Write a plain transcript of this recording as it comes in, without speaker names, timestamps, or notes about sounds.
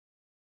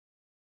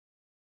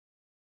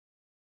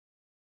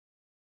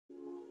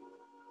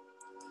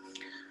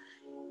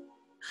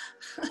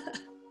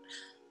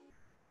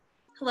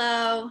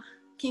Hello,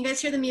 can you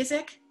guys hear the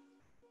music?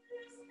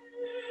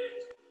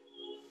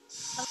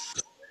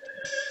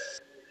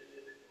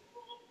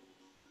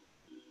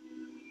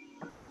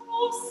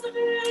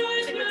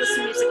 I think we'll do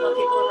some music while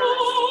people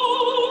arrive.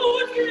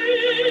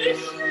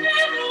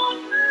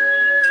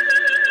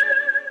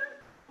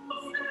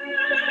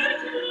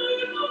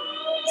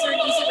 Is there an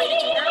easy way to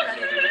do that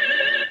rather than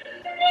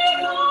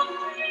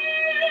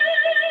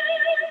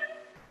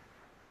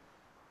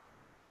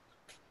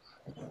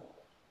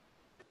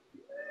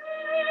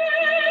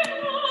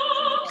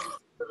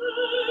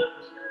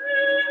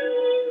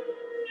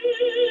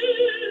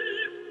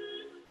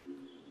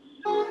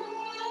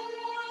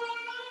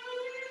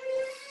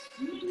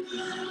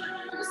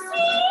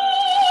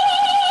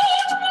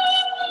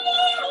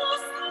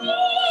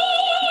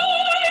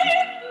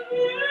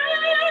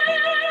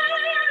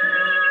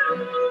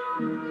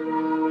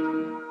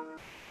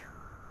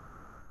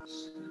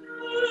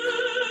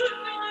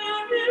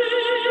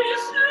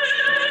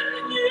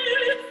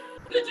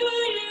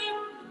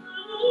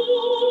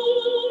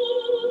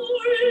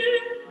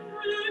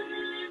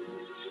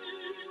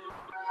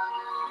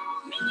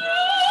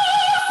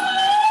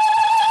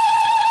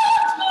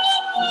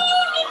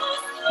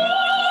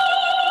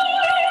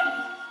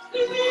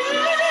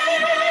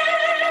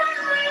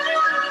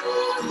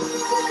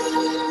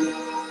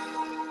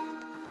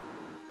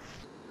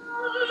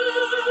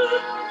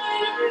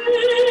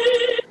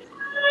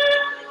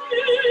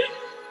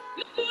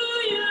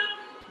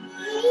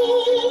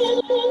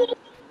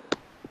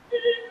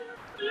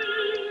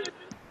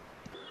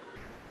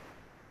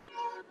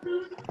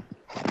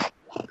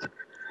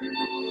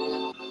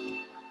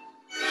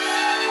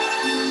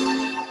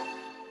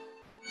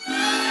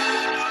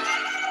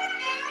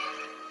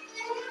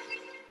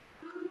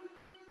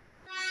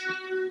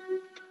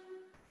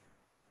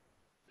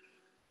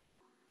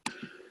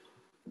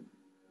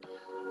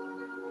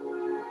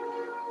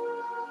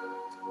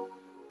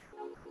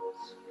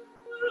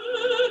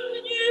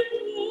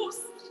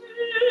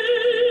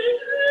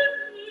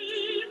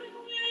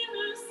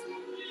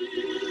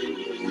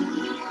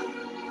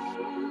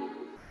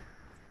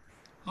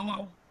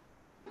Hello.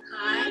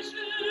 hi?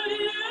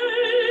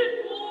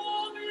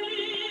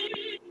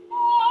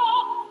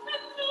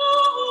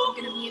 I'm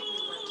gonna mute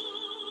you.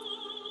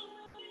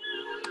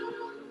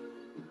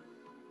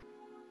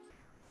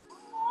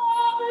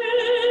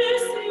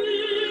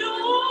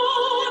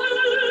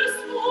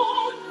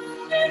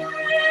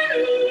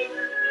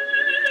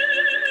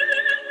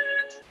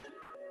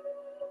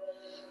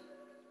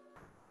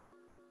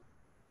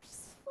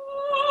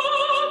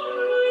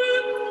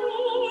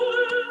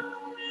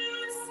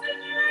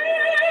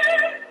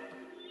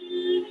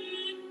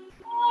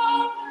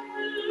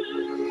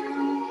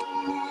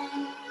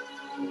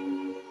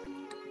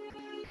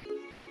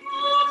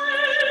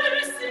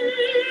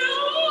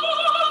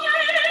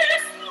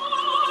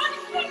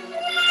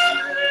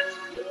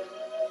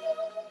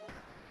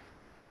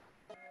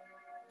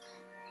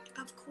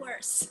 Of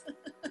course.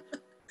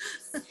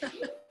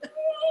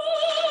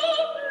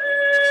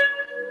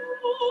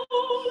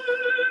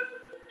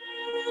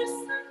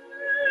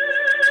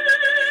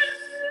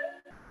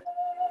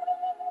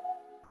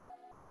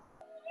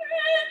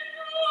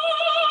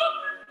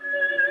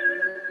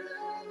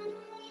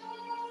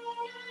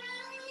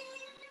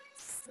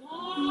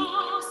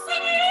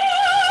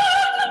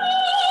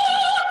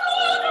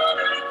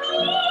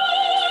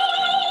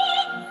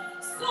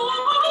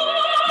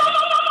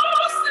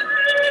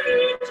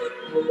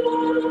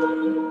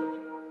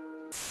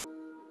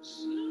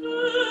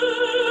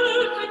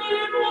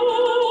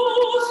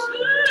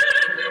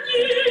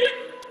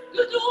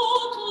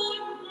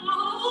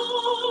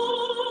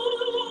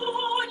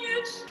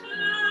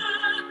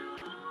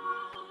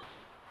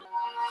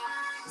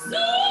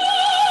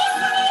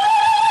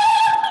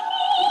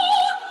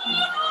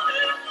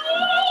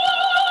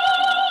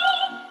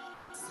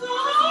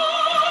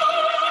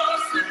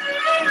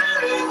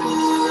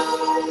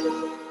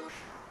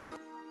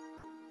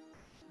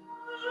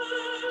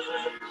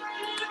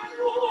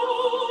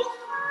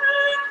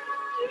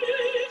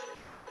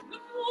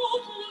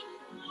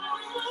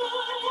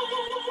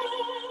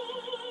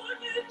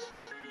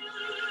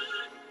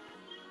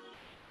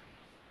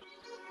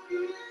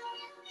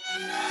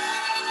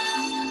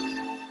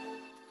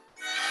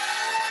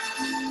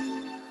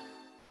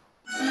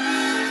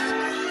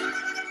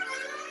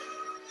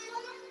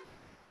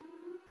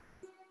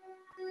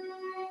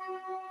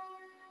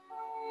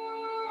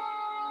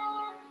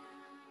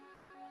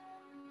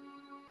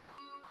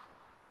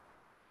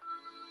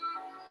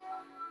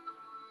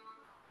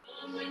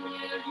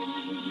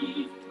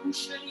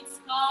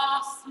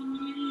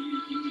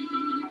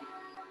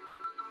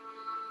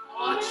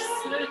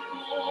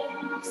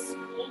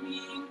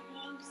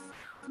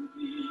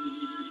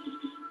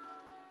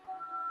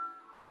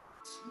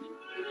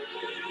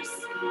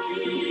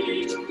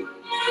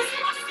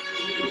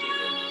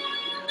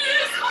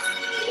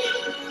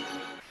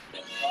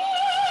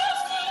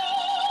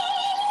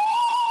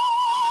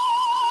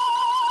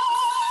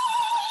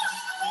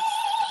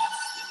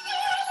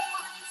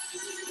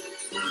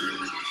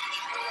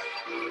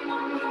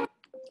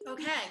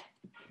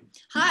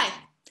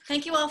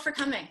 Thank you all for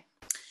coming.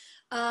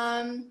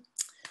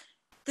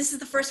 This is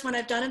the first one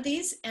I've done of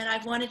these, and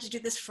I've wanted to do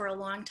this for a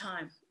long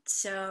time.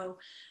 So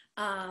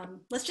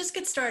let's just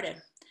get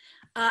started.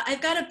 I've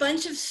got a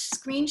bunch of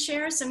screen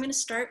shares, so I'm going to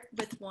start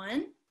with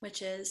one,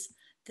 which is,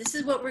 this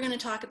is what we're going to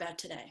talk about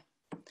today.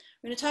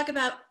 We're going to talk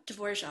about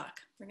Dvorak.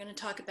 We're going to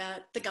talk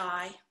about the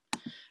guy.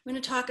 We're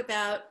going to talk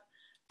about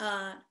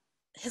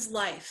his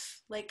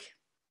life, like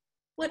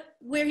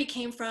where he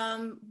came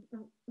from,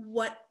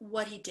 what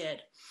he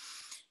did,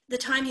 the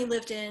time he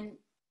lived in,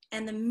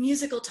 and the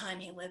musical time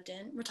he lived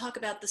in. We'll talk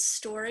about the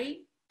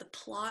story, the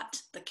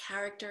plot, the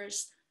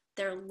characters,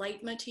 their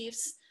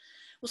leitmotifs.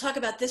 We'll talk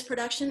about this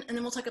production, and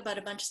then we'll talk about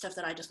a bunch of stuff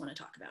that I just want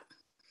to talk about.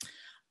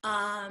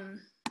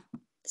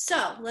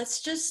 So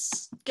let's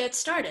just get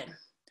started.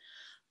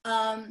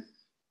 Oh,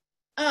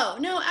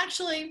 no,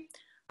 actually,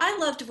 I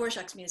love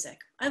Dvorak's music.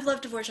 I've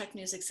loved Dvorak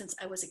music since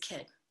I was a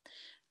kid.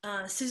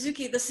 The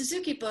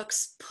Suzuki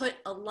books put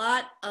a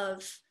lot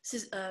of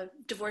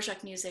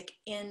Dvorak music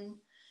in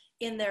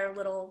their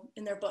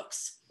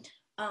books.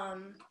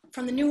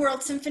 From the New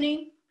World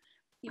Symphony,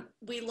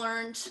 we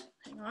learned,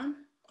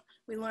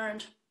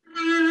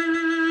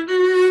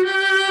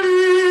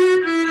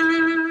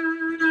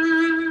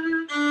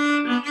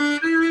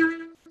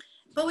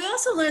 but we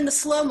also learned the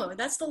slow movement.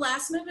 That's the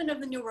last movement of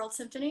the New World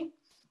Symphony.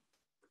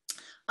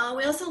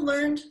 We also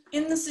learned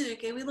in the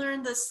Suzuki, we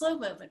learned the slow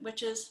movement,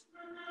 which is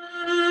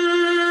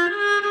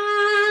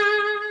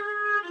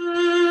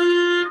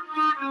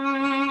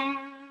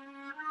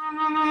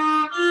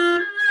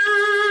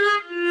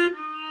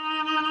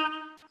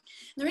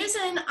the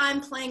reason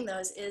I'm playing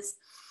those is,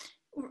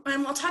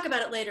 and we'll talk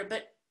about it later,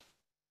 but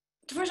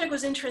Dvorak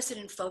was interested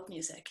in folk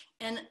music.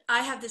 And I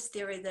have this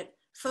theory that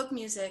folk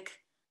music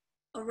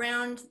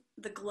around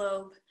the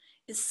globe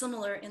is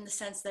similar in the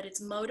sense that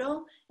it's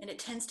modal and it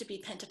tends to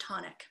be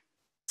pentatonic.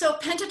 So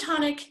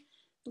pentatonic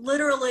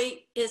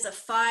literally is a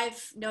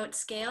 5-note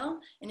scale.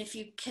 And if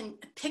you can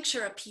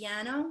picture a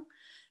piano,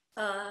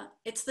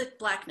 it's the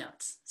black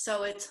notes.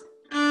 So it's,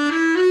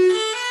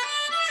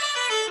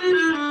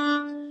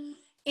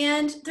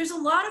 and there's a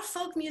lot of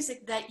folk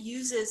music that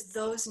uses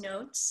those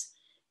notes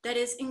that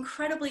is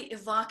incredibly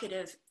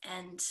evocative,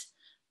 and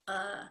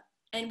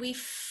we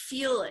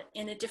feel it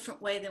in a different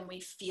way than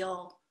we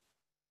feel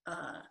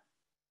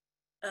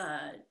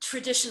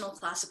traditional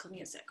classical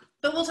music.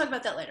 But we'll talk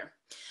about that later.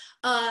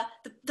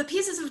 The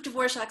pieces of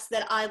Dvorak's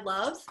that I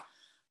love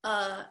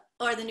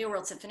are the New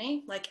World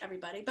Symphony, like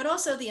everybody, but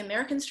also the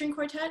American String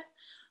Quartet.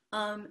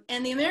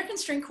 And the American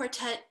String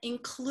Quartet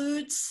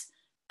includes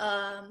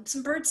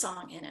some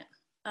birdsong in it.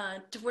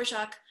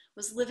 Dvorak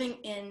was living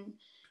in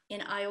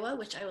Iowa,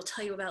 which I will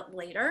tell you about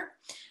later.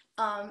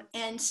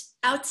 And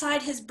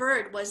outside his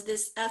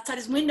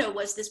window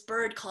was this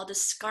bird called a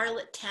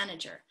scarlet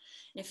tanager.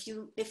 And if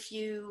you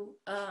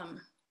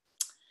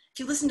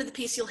listen to the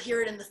piece, you'll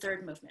hear it in the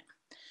third movement.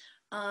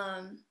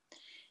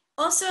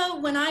 Also,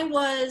 when I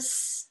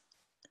was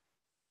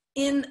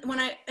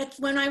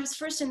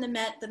first in the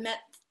Met,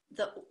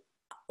 the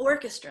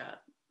orchestra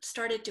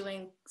started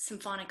doing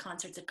symphonic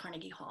concerts at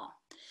Carnegie Hall,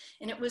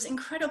 and it was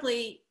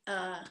incredibly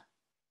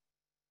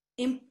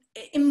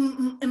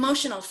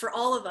emotional for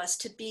all of us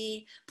to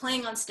be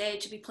playing on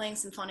stage, to be playing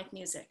symphonic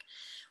music.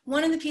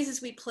 One of the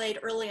pieces we played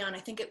early on, I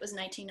think it was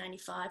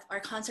 1995, our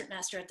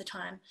concertmaster at the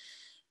time,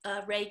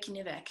 Ray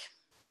Knivek,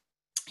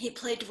 he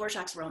played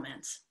Dvorak's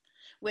Romance,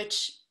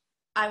 which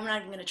I'm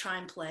not even going to try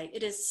and play.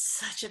 It is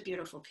such a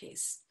beautiful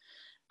piece.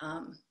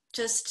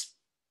 Just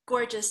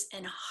gorgeous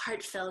and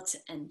heartfelt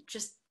and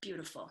just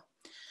beautiful.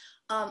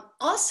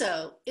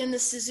 Also in the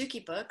Suzuki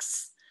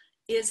books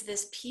is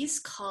this piece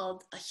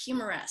called a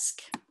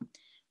humoresque,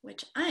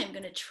 which I am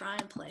going to try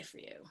and play for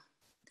you,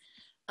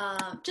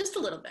 just a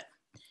little bit,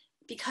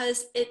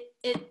 because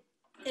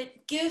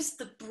it gives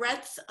the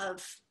breadth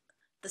of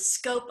the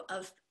scope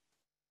of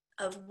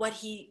what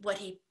he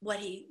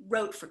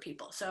wrote for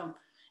people. So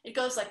it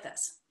goes like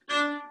this.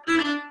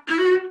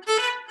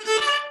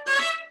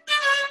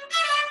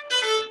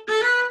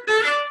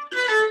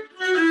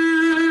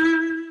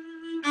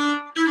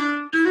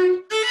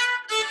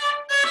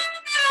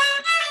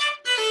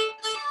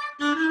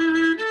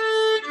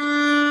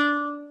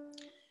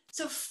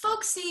 So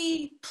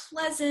folksy,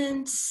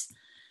 pleasant,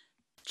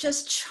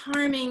 just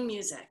charming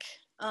music.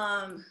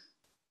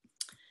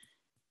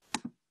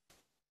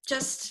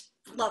 Just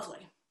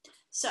lovely.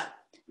 So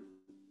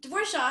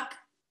Dvorak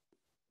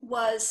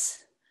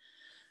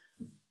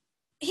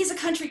he's a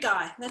country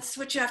guy. That's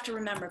what you have to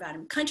remember about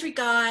him. Country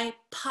guy,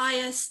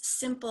 pious,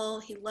 simple,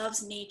 he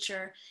loves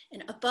nature.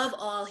 And above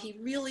all, he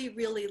really,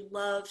 really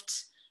loved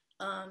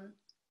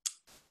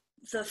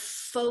the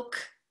folk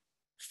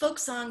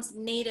songs,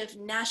 native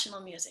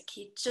national music.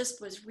 He just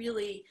was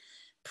really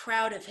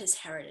proud of his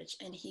heritage,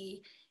 and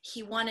he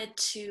wanted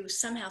to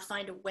somehow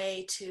find a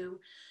way to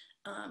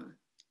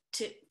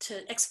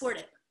export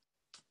it.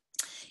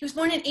 He was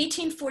born in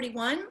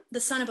 1841, the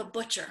son of a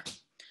butcher.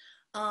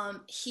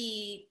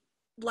 He,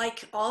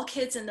 like all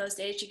kids in those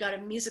days, he got a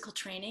musical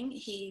training.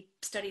 He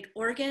studied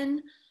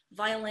organ,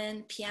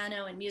 violin,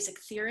 piano, and music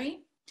theory.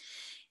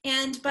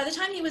 And by the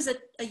time he was a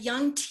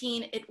young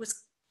teen, it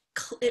was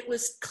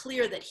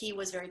clear that he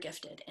was very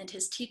gifted, and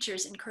his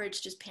teachers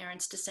encouraged his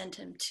parents to send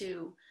him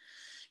to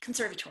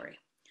conservatory.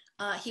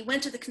 He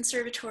went to the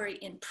conservatory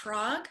in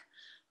Prague,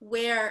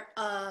 where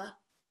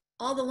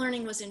all the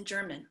learning was in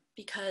German,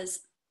 because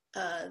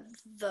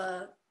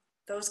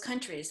those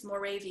countries,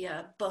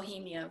 Moravia,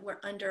 Bohemia, were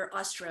under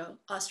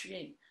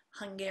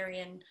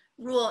Austro-Hungarian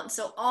rule, and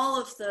so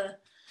all of the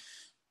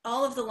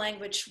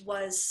language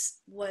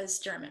was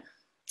German.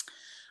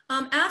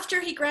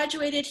 After he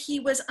graduated, he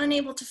was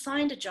unable to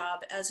find a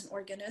job as an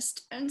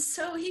organist, and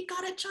so he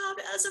got a job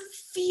as a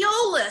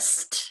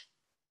violist.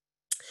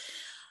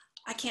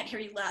 I can't hear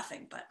you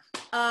laughing, but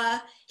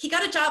he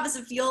got a job as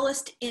a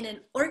violist in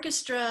an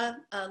orchestra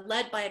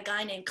led by a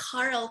guy named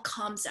Karel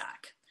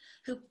Komzak,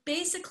 who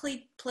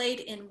basically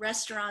played in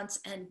restaurants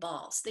and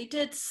balls. They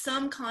did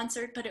some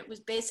concert, but it was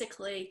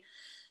basically,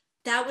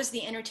 that was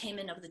the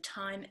entertainment of the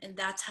time, and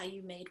that's how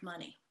you made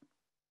money.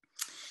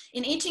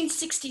 In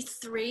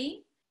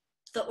 1863,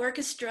 the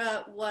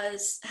orchestra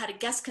had a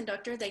guest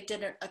conductor. They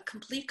did a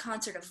complete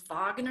concert of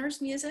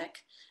Wagner's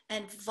music,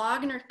 and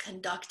Wagner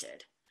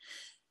conducted.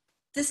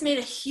 This made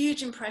a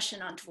huge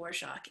impression on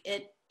Dvorak.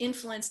 It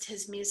influenced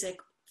his music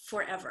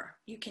forever.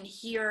 You can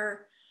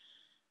hear,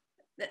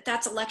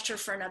 that's a lecture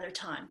for another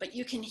time, but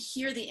you can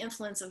hear the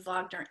influence of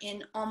Wagner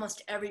in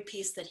almost every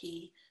piece that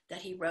he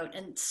wrote,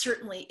 and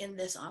certainly in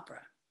this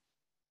opera.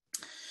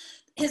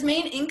 His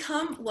main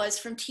income was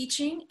from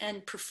teaching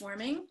and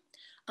performing,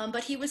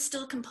 but he was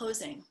still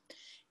composing.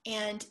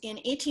 And in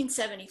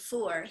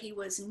 1874, he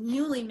was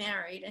newly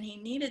married and he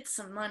needed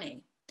some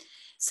money.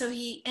 So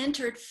he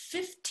entered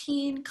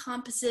 15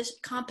 compositions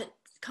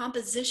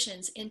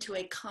into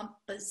a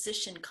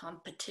composition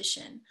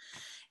competition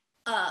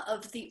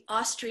of the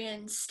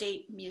Austrian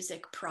State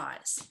Music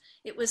Prize.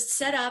 It was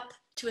set up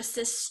to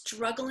assist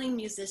struggling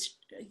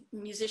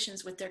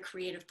musicians with their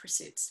creative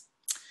pursuits.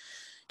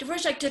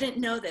 Dvorak didn't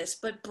know this,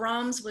 but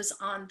Brahms was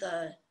on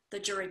the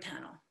jury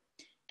panel.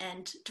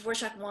 And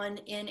Dvorak won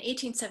in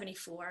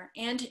 1874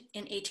 and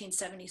in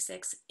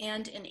 1876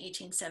 and in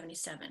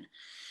 1877,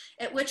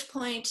 at which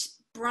point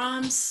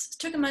Brahms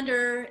took him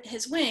under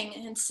his wing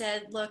and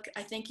said, look,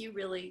 I think you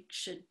really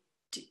should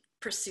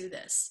pursue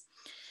this.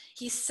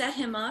 He set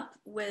him up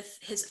with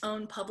his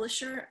own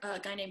publisher, a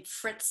guy named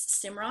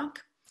Fritz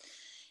Simrock.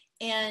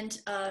 And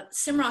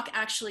Simrock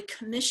actually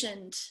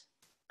commissioned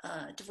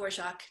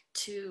Dvorak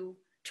to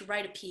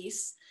write a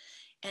piece.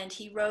 And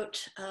he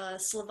wrote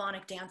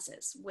Slavonic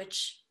dances,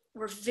 which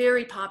were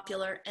very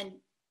popular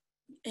and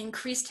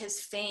increased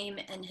his fame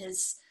and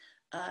his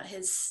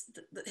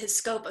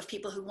scope of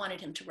people who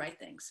wanted him to write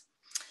things.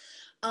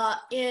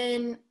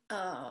 In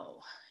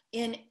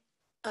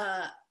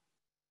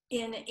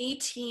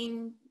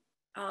 1893,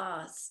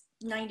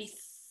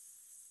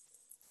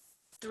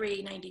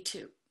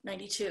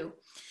 92,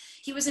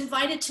 he was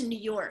invited to New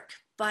York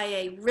by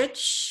a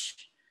rich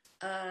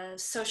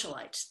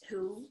socialite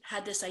who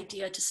had this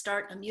idea to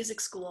start a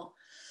music school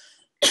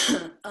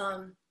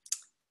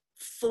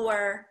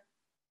for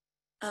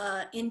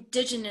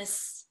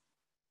indigenous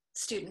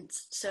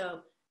students,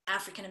 so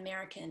African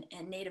American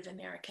and Native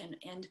American,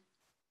 and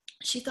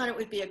she thought it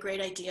would be a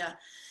great idea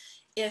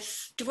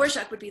if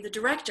Dvorak would be the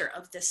director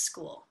of this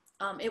school.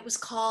 It was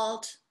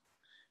called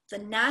the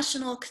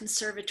National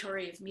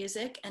Conservatory of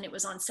Music, and it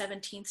was on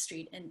 17th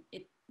Street, and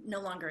it no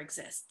longer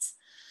exists.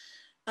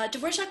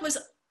 Dvorak was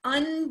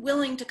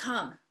unwilling to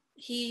come.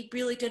 He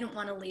really didn't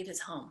want to leave his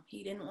home.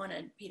 He didn't want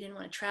to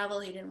travel.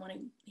 He didn't want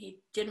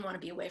to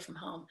be away from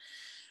home.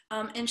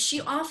 And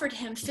she offered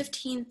him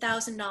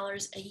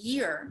 $15,000 a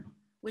year,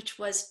 which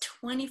was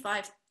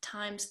 25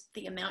 times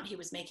the amount he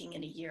was making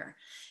in a year.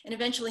 And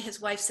eventually his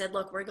wife said,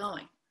 look, we're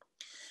going.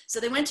 So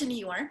they went to New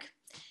York,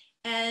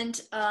 and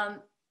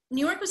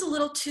New York was a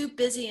little too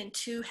busy and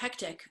too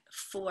hectic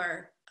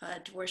for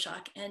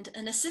Dvorak, and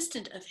an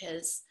assistant of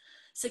his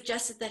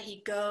suggested that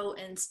he go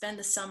and spend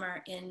the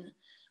summer in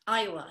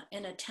Iowa,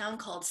 in a town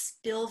called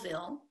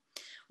Spillville,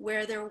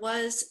 where there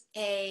was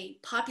a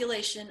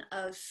population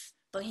of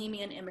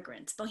Bohemian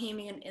immigrants,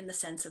 Bohemian in the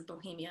sense of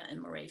Bohemia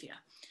and Moravia.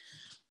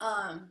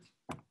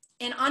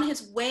 And on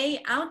his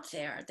way out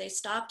there, they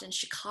stopped in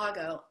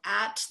Chicago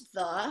at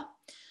the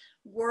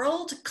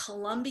World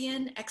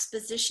Columbian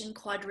Exposition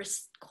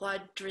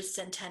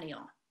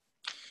Quadricentennial.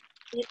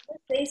 It was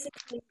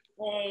basically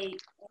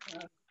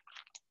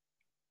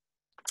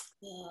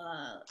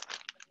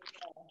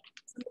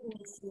somebody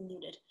needs to be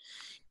muted.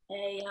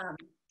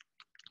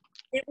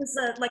 It was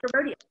like a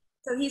rodeo.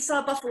 So he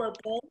saw Buffalo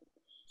Bill.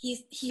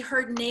 He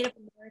heard Native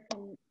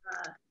American.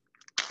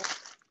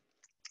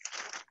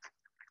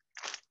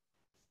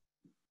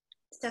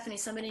 Stephanie,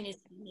 somebody needs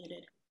to be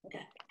muted.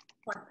 Okay.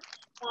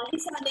 He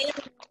saw Native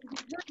American.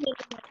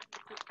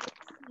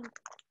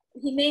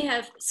 He may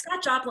have.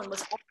 Scott Joplin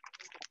was.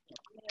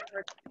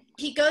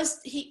 He goes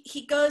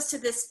to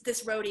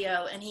this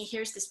rodeo and he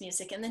hears this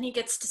music, and then he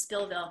gets to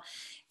Spillville,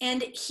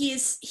 and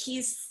he's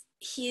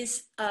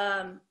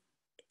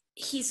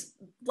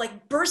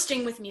like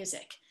bursting with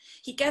music.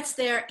 He gets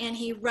there and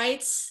he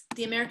writes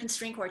the American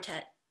String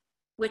Quartet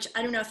which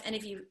I don't know if any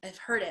of you have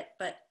heard it,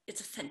 but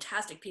it's a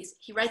fantastic piece.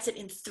 He writes it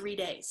in 3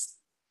 days.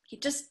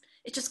 It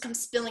just comes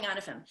spilling out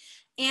of him.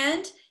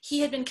 And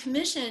he had been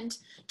commissioned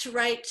to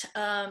write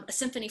a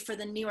symphony for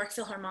the New York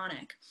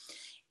Philharmonic.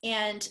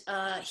 And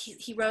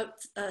he wrote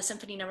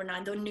Symphony No.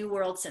 9, the New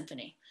World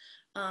Symphony.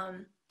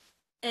 And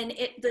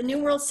the New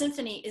World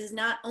Symphony is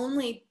not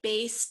only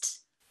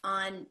based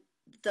on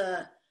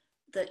the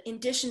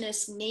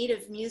indigenous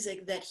native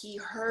music that he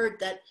heard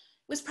that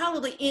was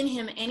probably in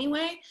him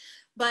anyway,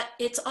 but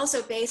it's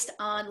also based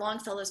on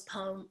Longfellow's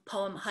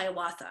poem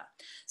Hiawatha.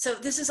 So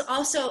this is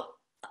also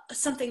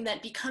something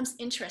that becomes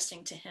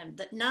interesting to him,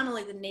 that not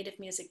only the native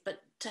music,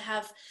 but to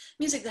have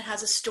music that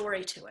has a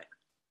story to it,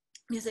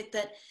 music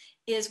that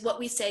is what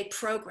we say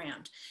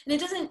programmed. And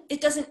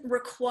it doesn't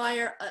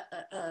require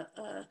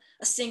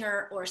a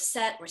singer or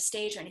set or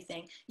stage or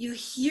anything. You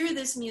hear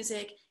this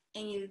music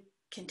and you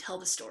can tell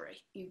the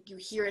story. You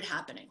hear it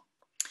happening.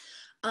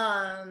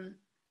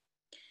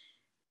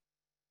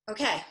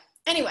 Okay.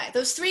 Anyway,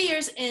 those 3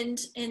 years in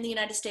the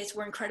United States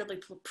were incredibly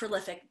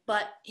prolific,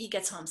 but he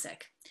gets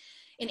homesick.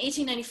 In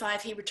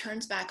 1895, he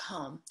returns back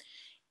home,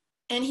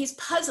 and he's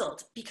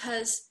puzzled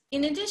because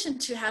in addition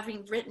to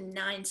having written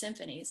 9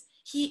 symphonies,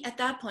 he at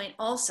that point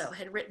also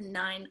had written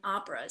 9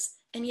 operas,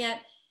 and yet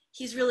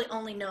he's really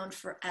only known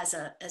as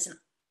a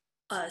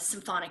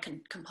symphonic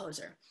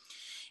composer.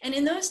 And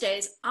in those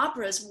days,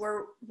 operas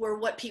were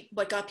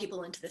what got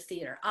people into the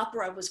theater.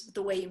 Opera was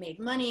the way you made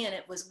money, and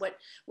it was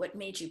what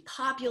made you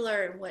popular,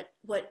 and what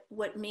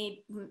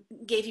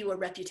gave you a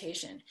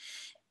reputation.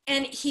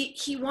 And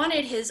he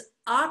wanted his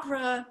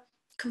opera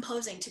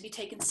composing to be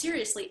taken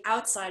seriously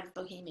outside of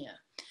Bohemia.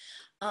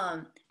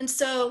 And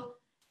so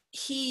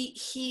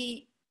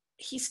he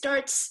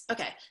starts,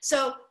 okay,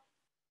 so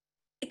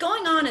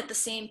going on at the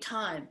same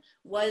time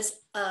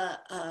was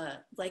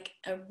like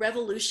a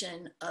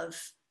revolution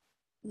of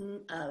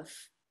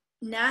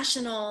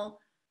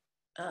national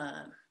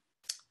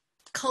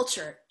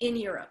culture in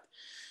Europe.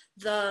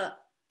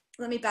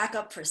 Let me back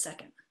up for a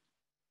second.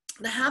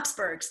 The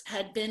Habsburgs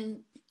had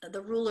been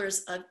the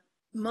rulers of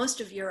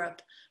most of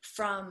Europe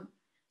from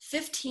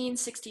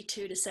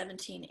 1562 to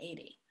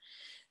 1780.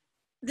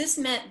 This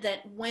meant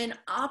that when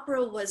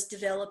opera was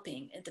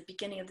developing at the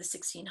beginning of the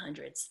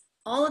 1600s,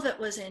 all of it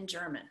was in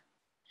German.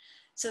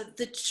 So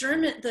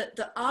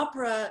the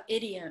opera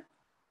idiom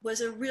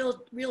was a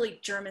really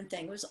German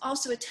thing. It was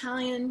also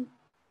Italian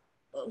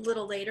a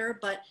little later,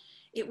 but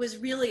it was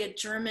really a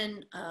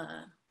German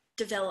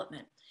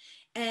development.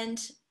 And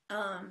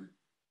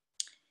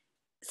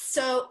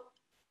so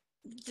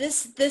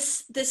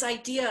this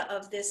idea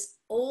of this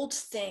old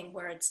thing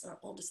where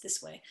old is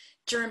this way,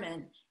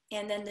 German,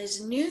 and then this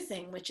new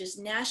thing which is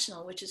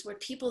national, which is where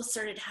people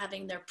started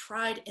having their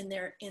pride in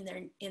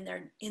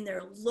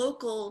their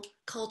local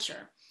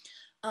culture.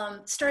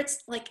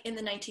 Starts like in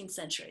the 19th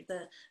century.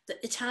 The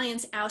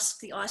Italians oust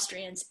the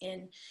Austrians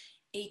in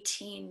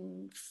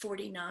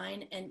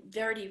 1849, and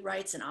Verdi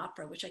writes an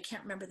opera, which I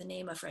can't remember the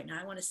name of right now.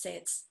 I want to say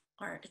it's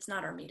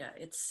not Armida.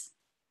 It's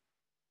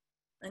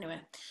anyway.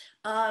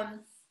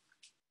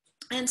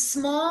 And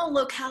small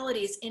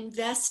localities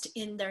invest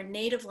in their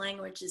native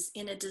languages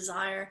in a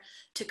desire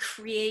to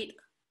create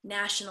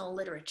national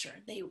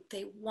literature.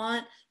 They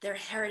want their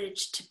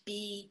heritage to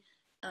be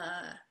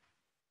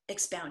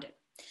expounded.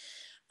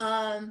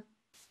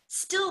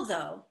 Still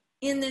though,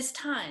 in this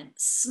time,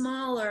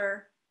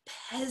 smaller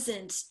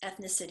peasant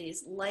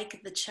ethnicities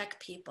like the Czech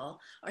people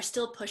are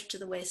still pushed to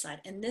the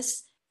wayside, and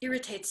this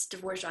irritates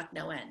Dvorak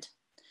no end.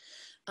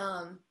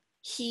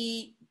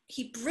 He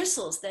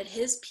bristles that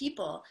his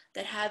people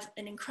that have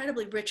an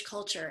incredibly rich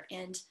culture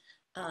and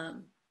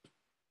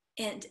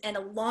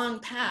a long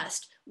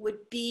past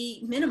would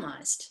be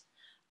minimized.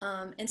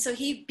 And so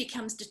he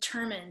becomes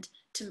determined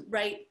to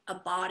write a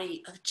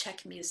body of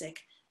Czech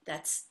music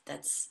that's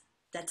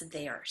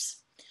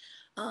theirs.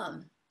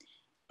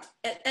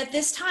 At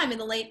this time in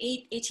the late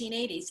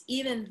 1880s,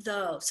 even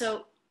though,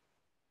 so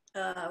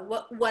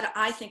what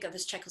I think of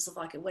as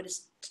Czechoslovakia, what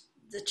is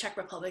the Czech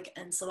Republic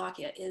and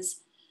Slovakia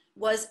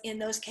was in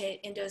those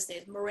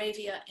days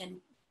Moravia and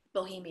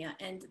Bohemia,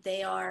 and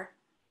they are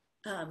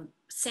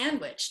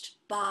sandwiched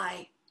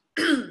by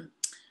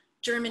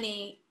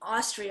Germany,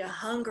 Austria,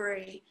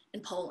 Hungary,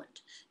 and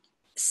Poland,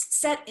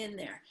 set in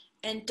there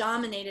and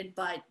dominated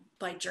by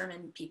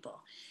German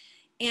people.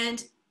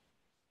 And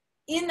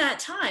in that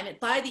time,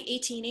 by the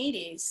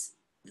 1880s,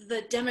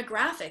 the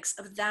demographics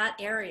of that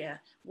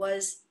area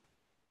was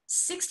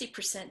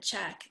 60%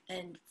 Czech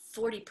and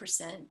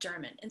 40%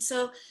 German. And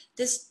so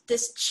this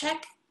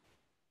Czech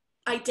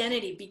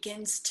identity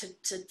begins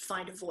to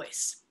find a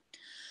voice.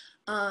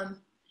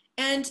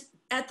 And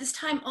at this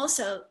time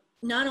also,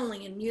 not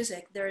only in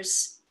music,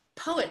 there's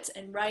poets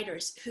and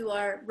writers who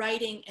are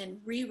writing and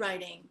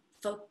rewriting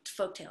folk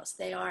tales.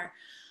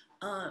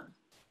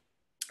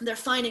 They're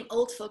finding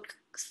old folk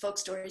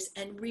stories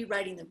and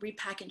rewriting them,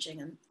 repackaging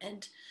them,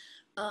 and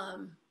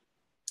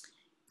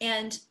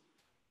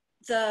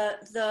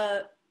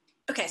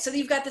okay, so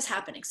you've got this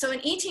happening. So in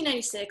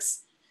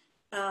 1896,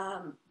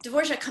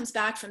 Dvorak comes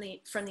back from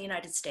the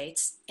United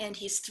States, and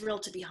he's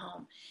thrilled to be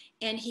home.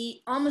 And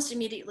he almost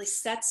immediately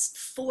sets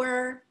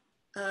four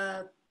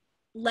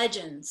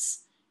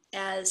legends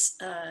as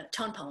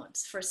tone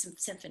poems for some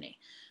symphony.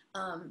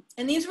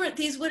 And these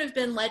would have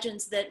been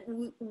legends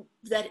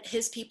that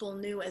his people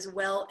knew as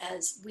well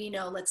as we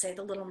know, let's say,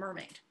 The Little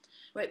Mermaid.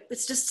 Right?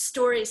 It's just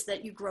stories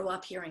that you grow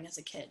up hearing as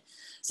a kid.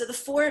 So the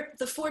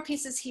four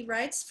pieces he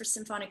writes for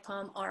symphonic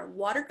poem are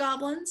Water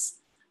Goblins,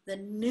 The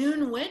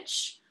Noon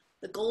Witch,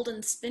 The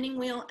Golden Spinning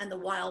Wheel, and The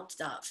Wild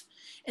Dove.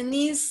 And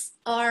these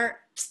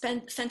are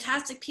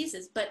fantastic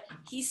pieces, but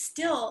he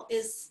still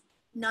is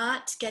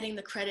not getting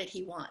the credit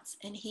he wants.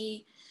 And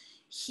he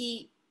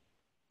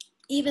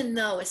even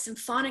though a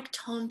symphonic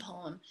tone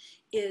poem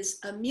is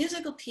a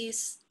musical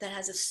piece that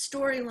has a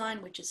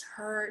storyline which is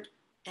heard,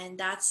 and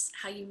that's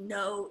how you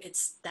know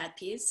it's that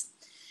piece,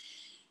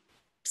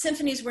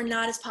 symphonies were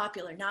not as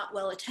popular, not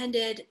well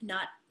attended,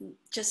 not.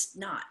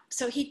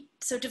 So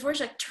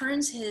Dvorak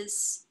turns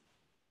his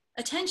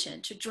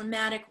attention to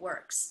dramatic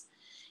works.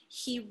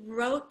 He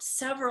wrote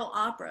several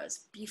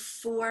operas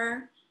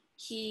before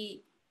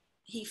he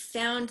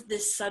found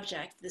this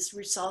subject, this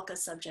Rusalka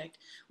subject,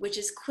 which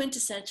is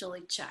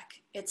quintessentially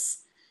Czech.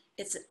 It's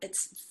a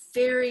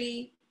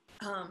very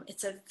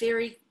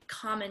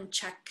common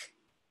Czech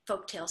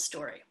folktale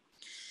story.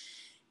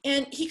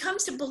 And he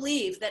comes to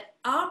believe that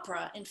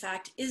opera, in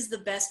fact, is the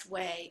best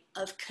way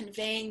of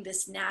conveying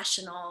this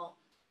national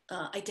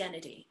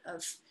identity,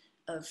 of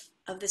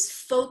this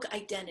folk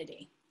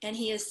identity. And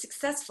he is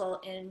successful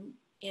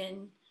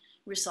in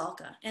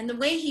Rusalka. And the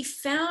way he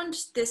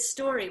found this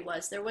story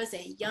was there was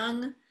a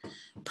young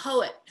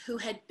poet who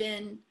had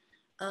been,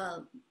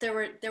 there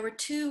were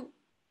two,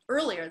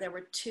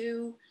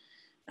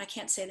 I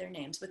can't say their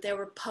names, but there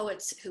were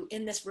poets who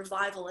in this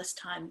revivalist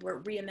time were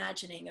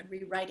reimagining and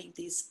rewriting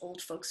these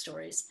old folk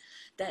stories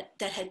that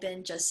had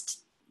been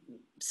just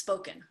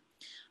spoken.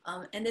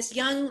 And this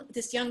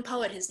young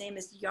poet, his name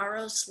is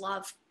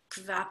Jaroslav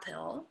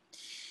Kvapil,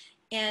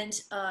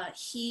 and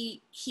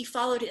he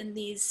followed in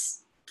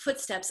these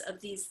footsteps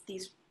of these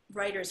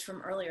writers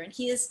from earlier, and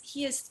he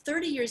is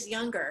 30 years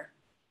younger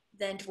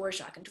than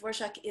Dvorak, and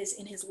Dvorak is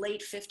in his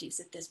late 50s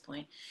at this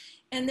point.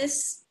 And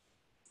this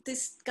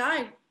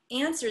guy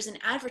answers an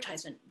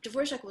advertisement.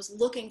 Dvorak was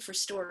looking for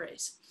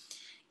stories,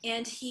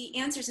 and he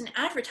answers an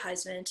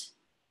advertisement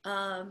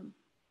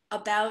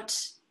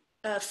about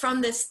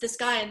from this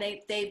guy,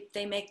 and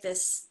they make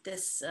this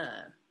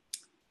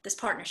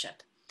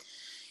partnership.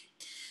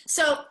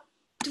 So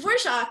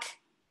Dvorak,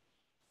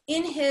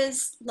 in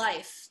his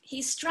life,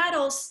 he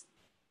straddles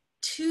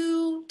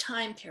two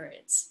time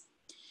periods.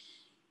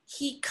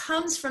 He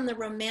comes from the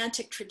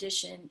Romantic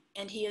tradition,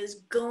 and he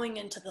is going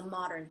into the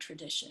modern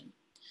tradition.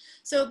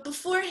 So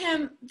before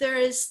him, there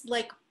is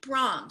like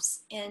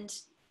Brahms, and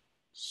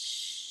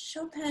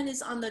Chopin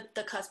is on the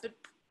cusp, but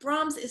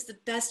Brahms is the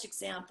best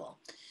example.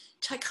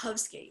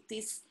 Tchaikovsky,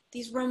 these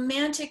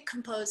romantic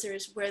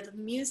composers where the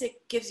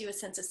music gives you a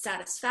sense of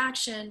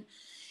satisfaction,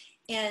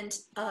 and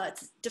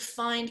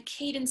defined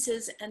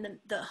cadences, and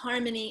the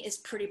harmony is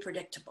pretty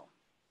predictable.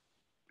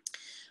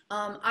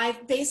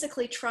 I've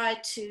basically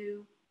tried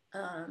to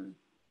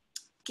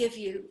give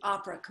you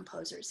opera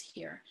composers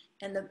here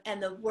and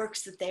the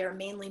works that they are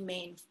mainly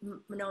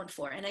known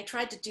for. And I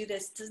tried to do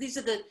this, so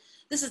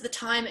this is the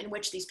time in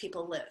which these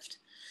people lived.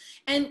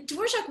 And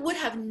Dvorak would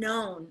have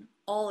known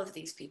all of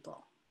these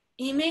people.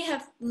 He may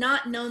have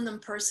not known them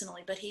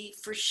personally, but he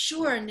for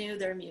sure knew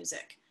their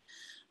music.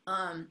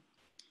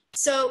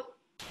 So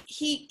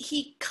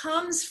he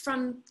comes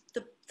from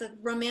the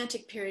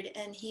Romantic period,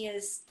 and he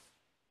is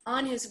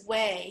on his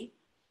way.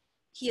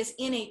 He is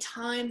in a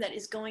time that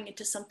is going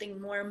into something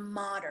more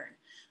modern,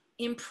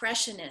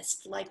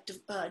 impressionist like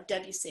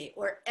Debussy,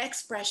 or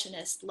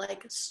expressionist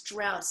like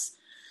Strauss,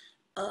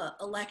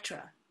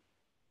 Electra.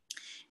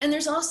 And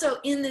there's also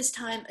in this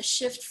time a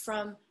shift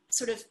from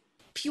sort of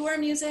pure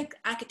music,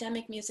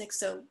 academic music,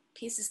 so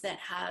pieces that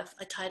have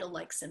a title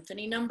like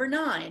Symphony No.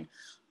 9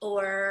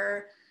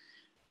 or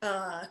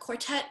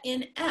Quartet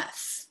in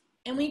F.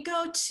 And we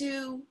go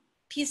to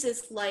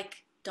pieces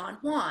like Don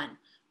Juan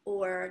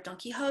or Don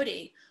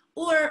Quixote,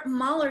 or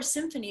Mahler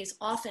symphonies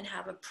often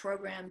have a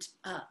programmed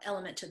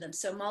element to them.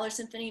 So Mahler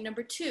Symphony No.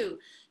 2,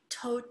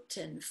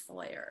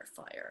 Totenfeuer,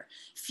 fire,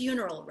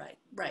 funeral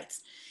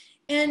rites.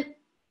 And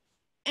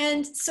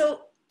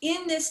so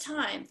in this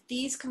time,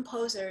 these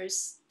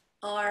composers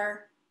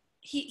are,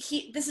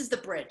 this is the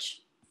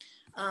bridge.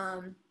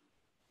 And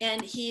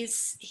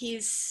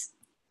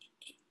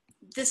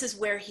this is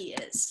where he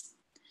is.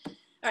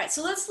 All right,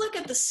 so let's look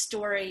at the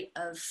story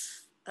of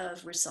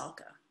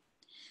Rusalka.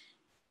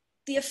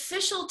 The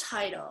official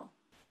title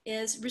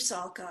is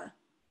Rusalka,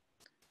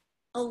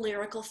 a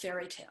lyrical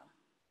fairy tale.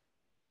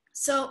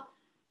 So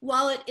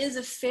while it is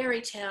a fairy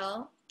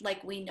tale,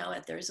 like we know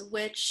it, there's a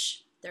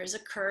witch, there's a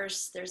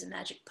curse, there's a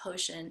magic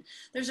potion,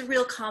 there's a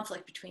real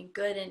conflict between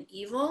good and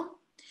evil.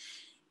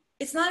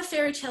 It's not a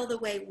fairy tale the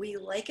way we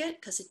like it,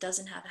 because it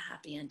doesn't have a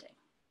happy ending.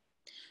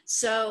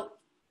 So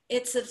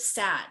it's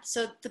sad.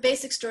 So the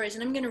basic story is,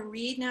 and I'm going to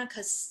read now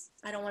because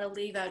I don't want to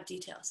leave out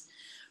details.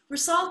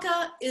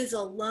 Rusalka is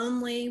a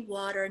lonely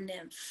water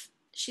nymph.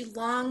 She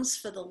longs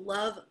for the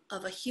love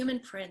of a human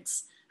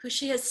prince who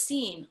she has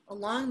seen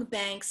along the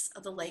banks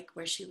of the lake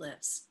where she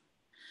lives.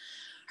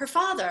 Her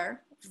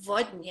father,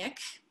 Vodnik,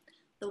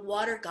 the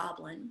water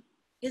goblin,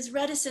 is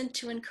reticent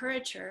to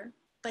encourage her,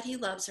 but he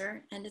loves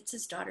her and it's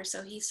his daughter,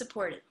 so he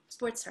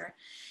supports her.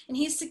 And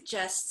he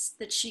suggests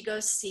that she go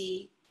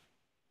see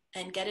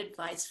and get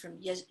advice from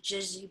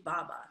Jeji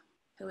Baba,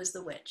 who is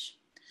the witch.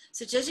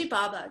 So Jeji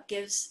Baba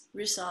gives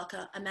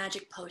Rusalka a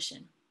magic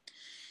potion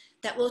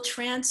that will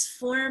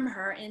transform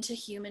her into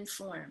human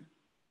form,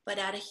 but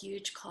at a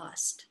huge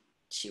cost.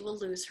 She will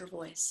lose her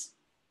voice.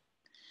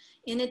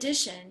 In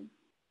addition,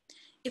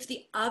 if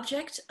the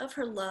object of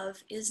her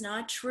love is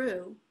not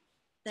true,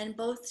 then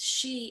both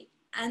she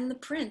and the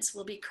prince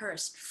will be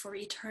cursed for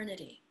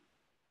eternity.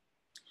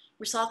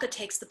 Rusalka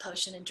takes the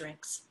potion and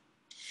drinks.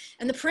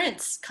 And the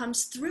prince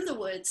comes through the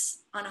woods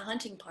on a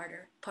hunting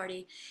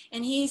party,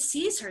 and he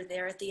sees her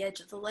there at the edge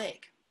of the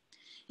lake.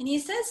 And he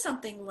says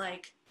something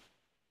like,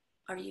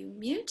 "Are you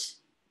mute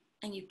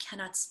and you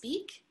cannot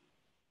speak?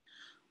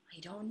 I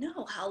don't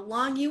know how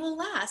long you will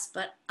last,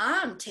 but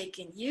I'm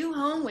taking you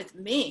home with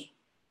me."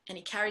 And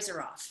he carries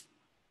her off.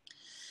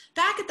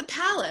 Back at the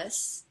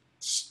palace,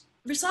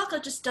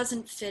 Rusalka just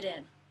doesn't fit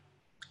in.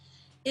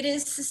 It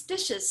is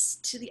suspicious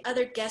to the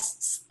other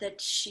guests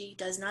that she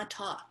does not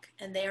talk,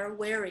 and they are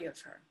wary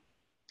of her.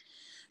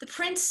 The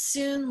prince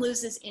soon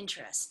loses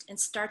interest and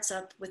starts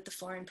up with the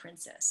foreign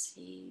princess.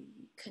 He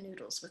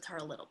canoodles with her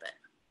a little bit.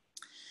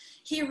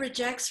 He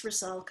rejects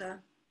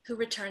Rusalka, who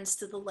returns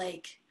to the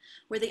lake,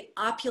 where the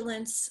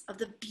opulence of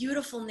the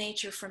beautiful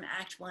nature from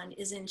Act 1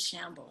 is in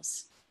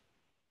shambles.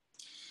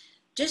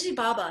 Jeji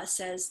Baba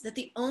says that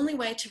the only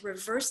way to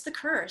reverse the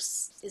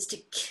curse is to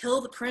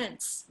kill the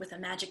prince with a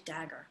magic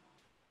dagger.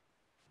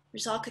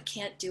 Rusalka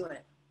can't do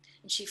it,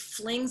 and she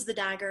flings the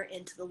dagger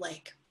into the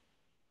lake.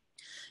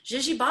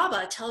 Jeji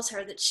Baba tells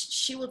her that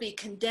she will be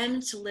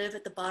condemned to live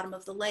at the bottom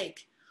of the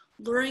lake,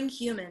 luring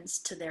humans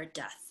to their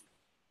death.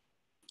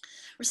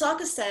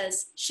 Rusalka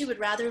says she would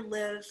rather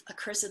live a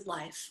cursed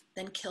life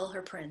than kill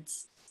her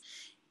prince,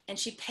 and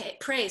she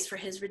prays for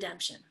his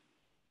redemption.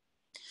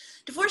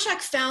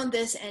 Dvorak found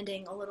this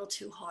ending a little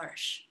too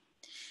harsh,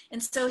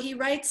 and so he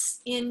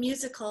writes in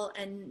musical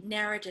and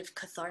narrative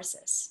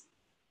catharsis.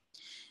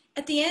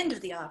 At the end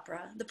of the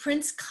opera, the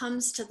prince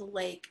comes to the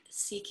lake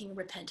seeking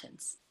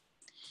repentance.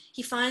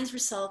 He finds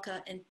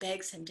Rusalka and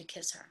begs him to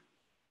kiss her.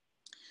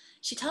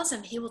 She tells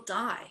him he will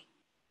die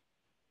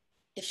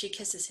if she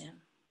kisses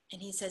him,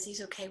 and he says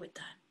he's okay with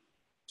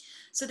that.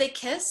 So they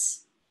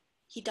kiss,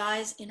 he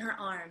dies in her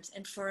arms,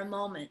 and for a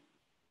moment,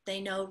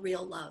 they know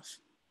real love.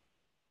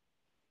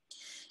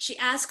 She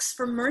asks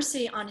for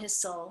mercy on his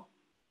soul,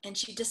 and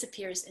she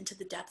disappears into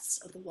the depths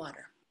of the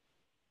water.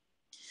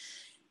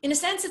 In a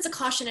sense, it's a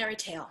cautionary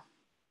tale.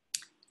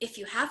 If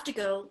you have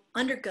to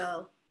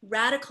undergo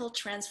radical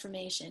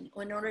transformation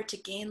in order to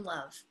gain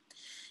love,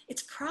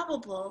 it's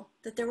probable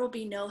that there will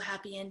be no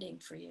happy ending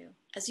for you,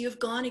 as you have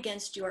gone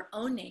against your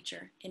own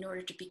nature in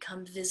order to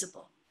become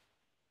visible.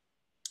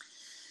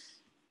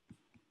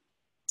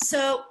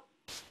 So,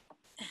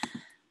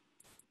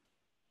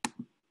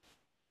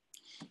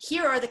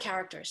 here are the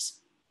characters.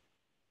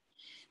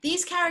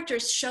 These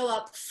characters show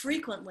up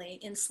frequently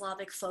in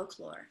Slavic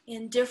folklore,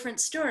 in different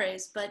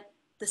stories, but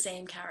the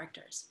same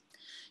characters.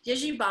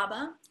 Jeji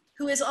Baba,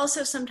 who is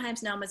also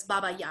sometimes known as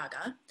Baba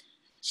Yaga,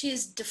 she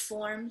is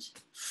deformed,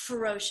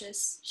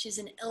 ferocious. She's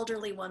an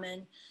elderly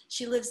woman.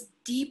 She lives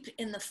deep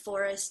in the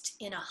forest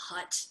in a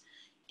hut,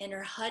 and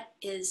her hut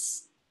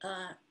is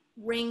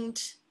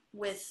ringed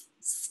with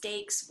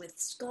stakes with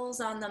skulls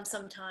on them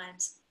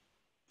sometimes.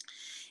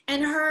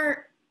 And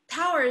her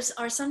powers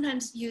are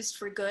sometimes used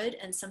for good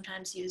and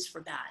sometimes used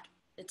for bad.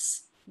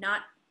 It's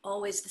not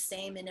always the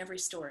same in every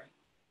story.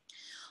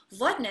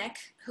 Vodnik,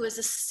 who is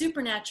a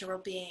supernatural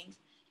being,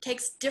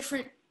 takes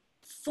different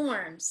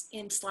forms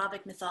in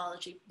Slavic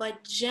mythology,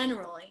 but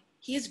generally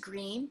he is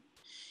green,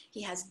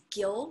 he has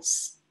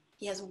gills,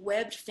 he has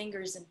webbed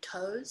fingers and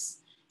toes,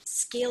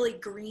 scaly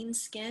green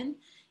skin.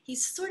 He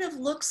sort of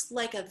looks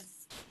like a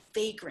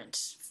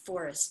vagrant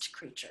forest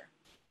creature.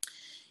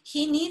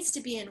 He needs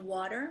to be in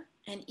water,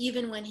 and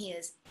even when he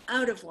is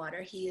out of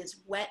water, he is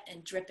wet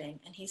and dripping,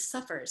 and he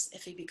suffers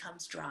if he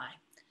becomes dry.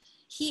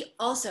 He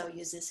also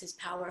uses his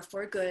power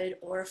for good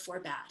or for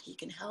bad. He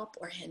can help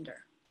or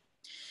hinder.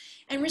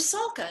 And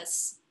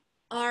Rusalkas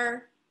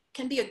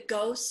can be a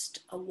ghost,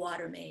 a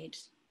water maid,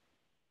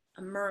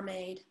 a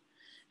mermaid.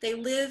 They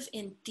live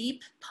in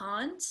deep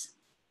ponds.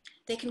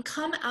 They can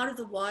come out of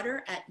the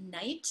water at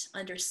night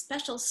under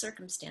special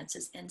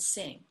circumstances and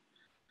sing,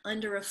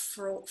 under a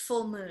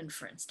full moon,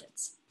 for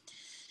instance.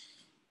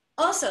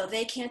 Also,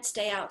 they can't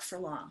stay out for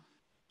long.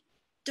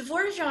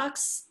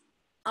 Dvorak's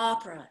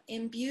opera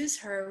imbues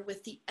her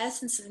with the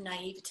essence of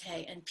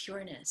naivete and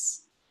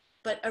pureness,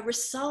 but a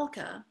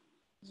Rusalka,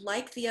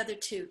 like the other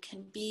two,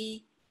 can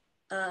be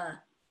an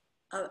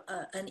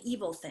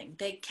evil thing.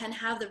 They can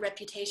have the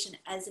reputation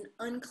as an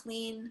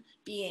unclean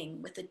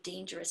being with a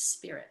dangerous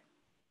spirit.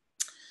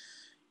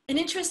 An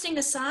interesting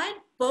aside,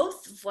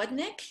 both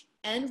Vodnik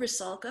and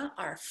Rusalka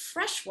are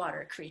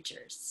freshwater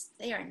creatures.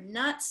 They are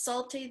not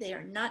salty, they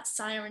are not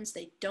sirens,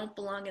 they don't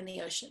belong in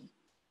the ocean.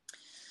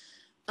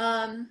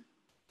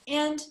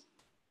 And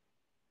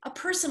a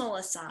personal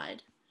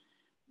aside,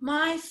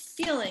 my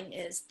feeling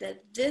is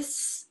that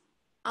this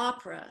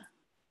opera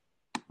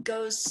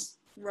goes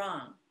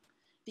wrong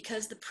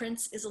because the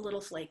prince is a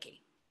little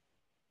flaky.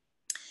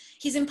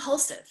 He's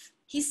impulsive.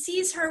 He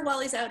sees her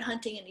while he's out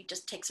hunting and he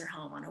just takes her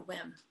home on a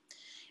whim.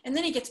 And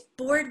then he gets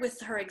bored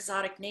with her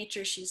exotic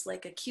nature. She's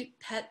like a cute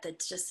pet that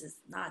just is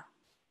not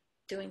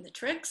doing the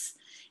tricks.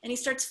 And he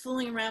starts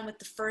fooling around with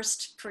the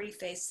first pretty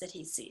face that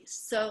he sees.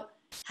 So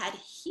had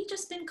he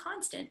just been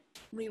constant,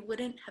 we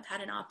wouldn't have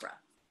had an opera.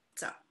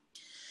 So,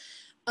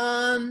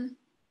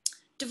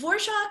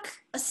 Dvorak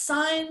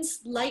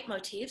assigns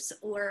leitmotifs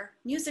or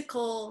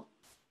musical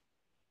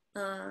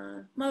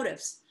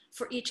motives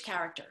for each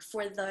character,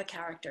 for the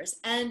characters,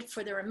 and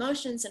for their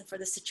emotions and for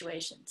the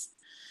situations.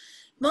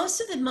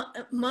 Most of the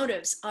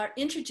motives are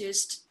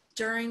introduced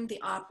during the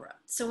opera.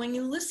 So when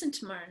you listen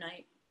tomorrow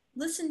night,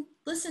 listen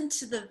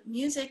to the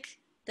music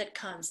that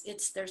comes.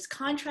 There's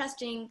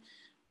contrasting.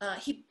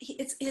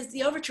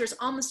 The overture is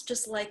almost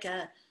just like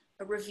a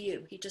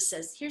review. He just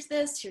says, here's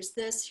this, here's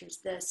this, here's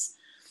this.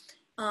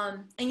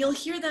 And you'll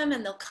hear them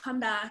and they'll come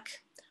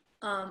back.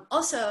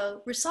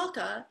 Also,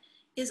 Rusalka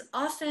is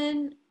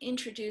often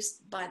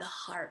introduced by the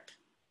harp,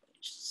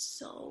 which is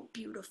so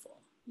beautiful.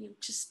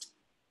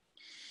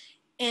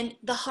 And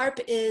the harp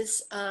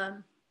is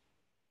the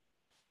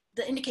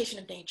indication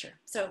of nature.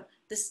 So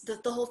the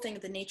whole thing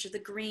of the nature, the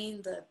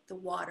green, the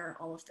water,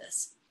 all of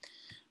this.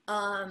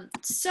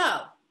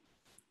 So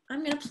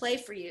I'm going to play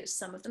for you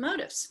some of the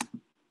motives.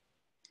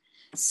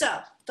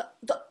 So the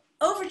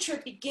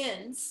overture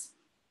begins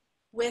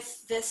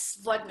with this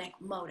Vodnik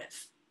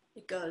motive.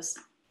 It goes.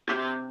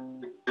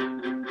 And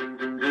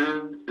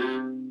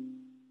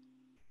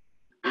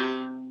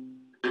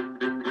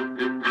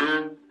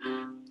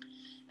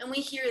we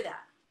hear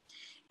that.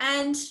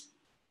 And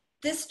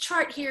this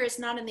chart here is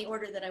not in the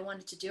order that I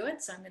wanted to do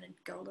it, so I'm going to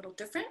go a little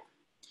different.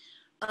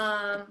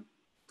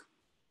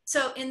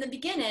 So in the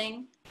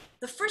beginning,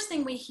 the first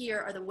thing we hear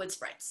are the wood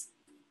sprites.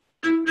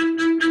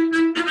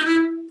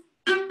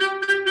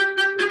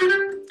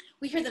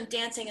 We hear them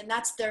dancing, and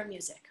that's their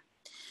music.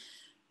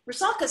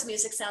 Rusalka's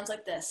music sounds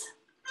like this.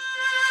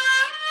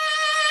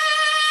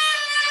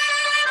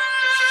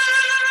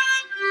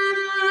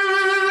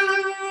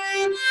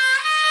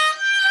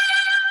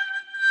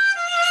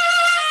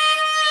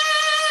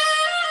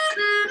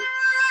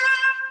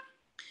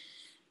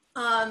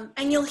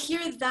 And you'll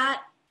hear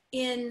that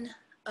in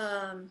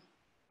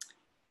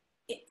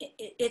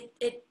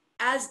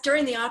as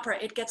during the opera,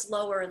 it gets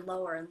lower and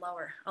lower and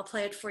lower. I'll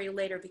play it for you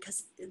later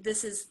because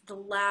this is the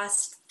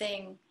last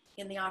thing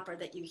in the opera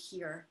that you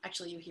hear.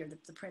 Actually, you hear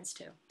the prince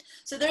too.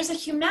 So there's a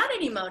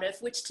humanity motive,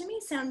 which to me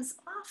sounds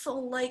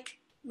awful like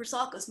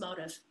Rusalka's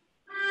motive.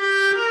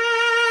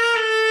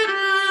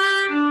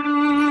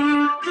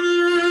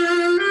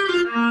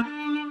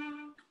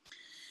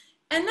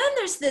 And then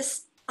there's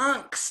this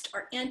angst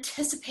or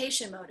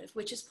anticipation motive,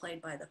 which is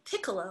played by the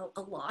piccolo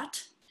a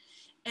lot.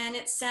 And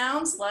it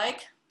sounds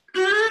like,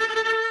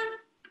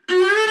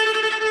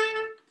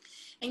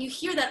 and you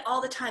hear that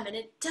all the time, and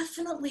it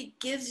definitely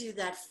gives you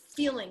that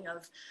feeling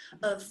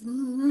of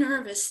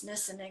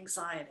nervousness and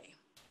anxiety.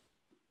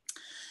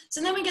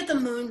 So then we get the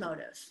moon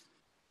motive.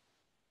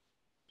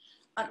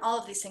 And all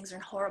of these things are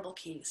in horrible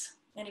keys.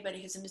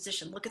 Anybody who's a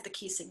musician, look at the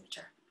key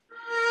signature.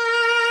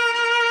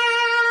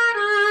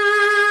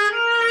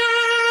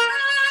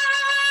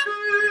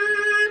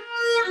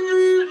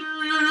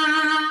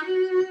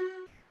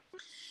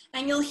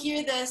 And you'll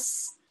hear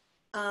this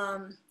a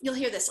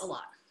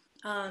lot.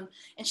 And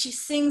she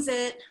sings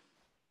it,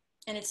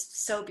 and it's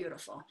so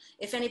beautiful.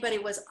 If anybody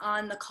was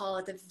on the call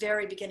at the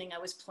very beginning, I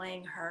was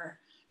playing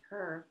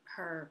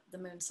the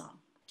moon song.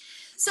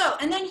 So,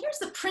 and then here's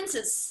the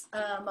prince's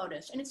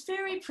motive, and it's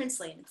very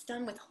princely, and it's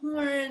done with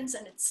horns,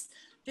 and it's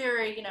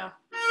very, you know.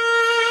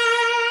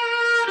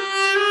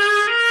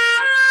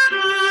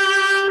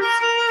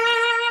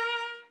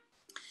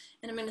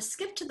 And I'm going to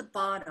skip to the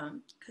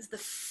bottom because the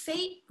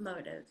fate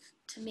motive,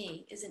 to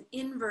me, is an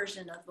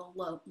inversion of the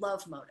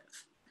love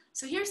motive.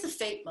 So here's the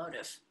fate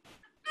motive.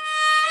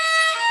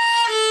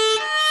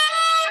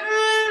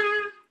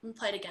 Let me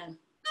play it again.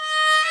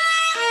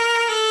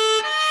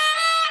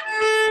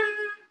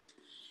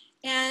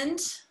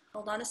 And,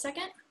 hold on a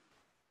second.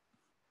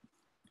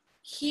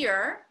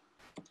 Here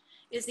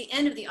is the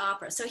end of the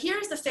opera. So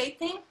here's the fate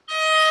thing.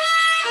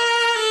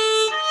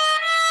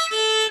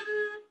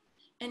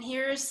 And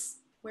here's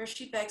where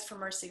she begs for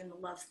mercy in the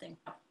love thing.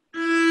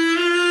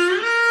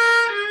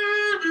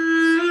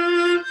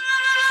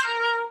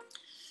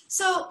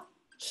 So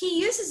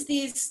he uses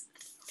these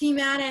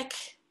thematic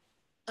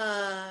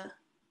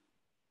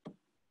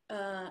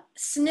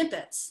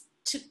snippets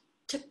to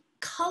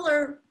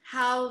color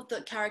how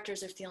the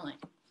characters are feeling.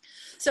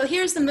 So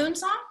here's the moon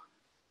song.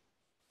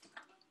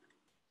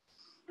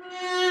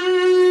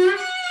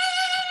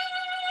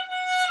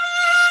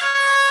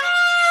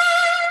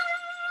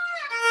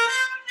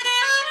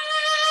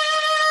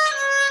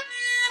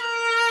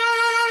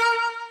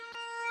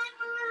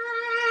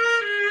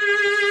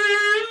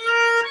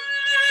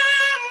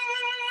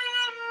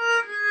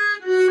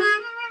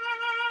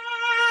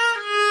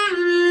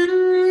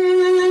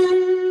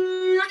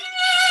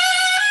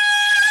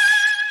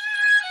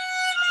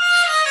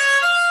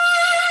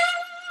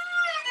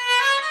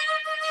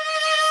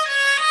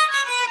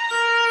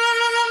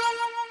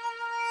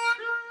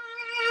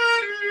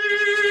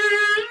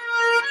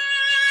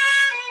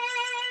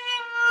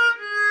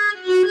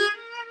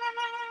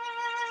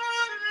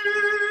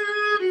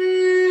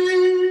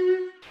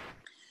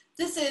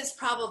 is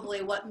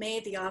probably what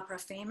made the opera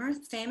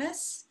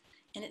famous,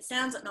 and it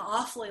sounds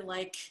awfully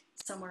like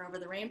Somewhere Over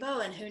the Rainbow,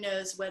 and who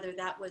knows whether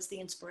that was the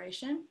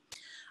inspiration.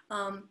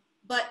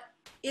 But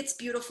it's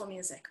beautiful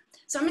music.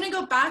 So I'm going to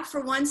go back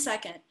for 1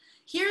 second.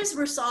 Here's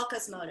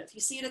Rusalka's motive.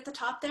 You see it at the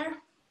top there?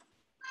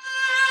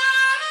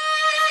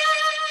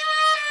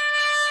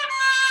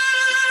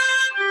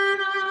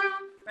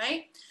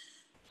 Right?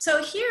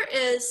 So here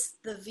is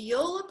the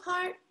viola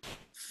part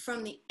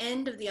from the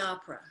end of the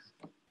opera.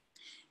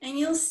 And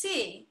you'll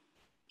see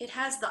it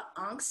has the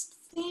angst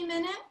theme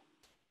in it,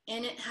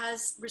 and it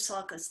has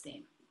Rusalka's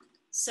theme.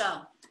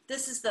 So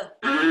this is the,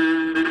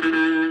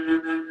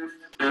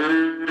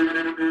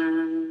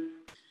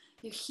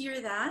 you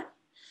hear that,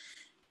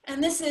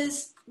 and this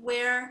is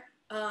where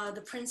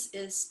the prince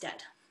is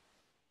dead.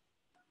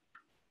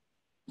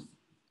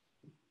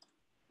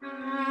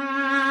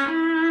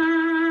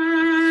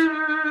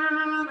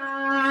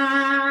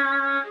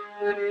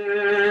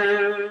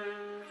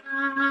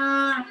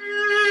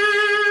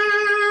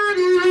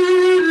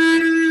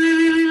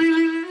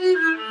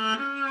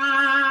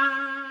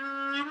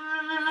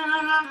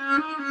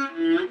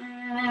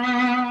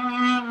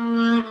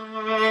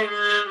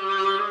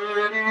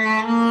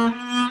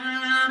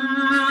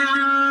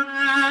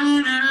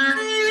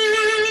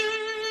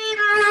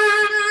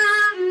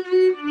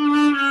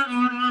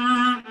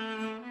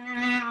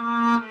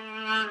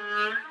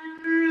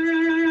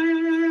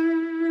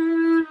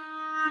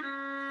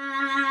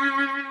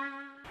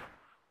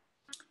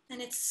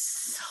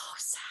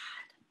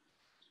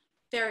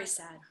 Very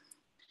sad.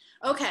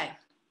 Okay,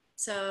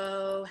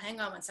 so hang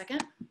on 1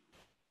 second.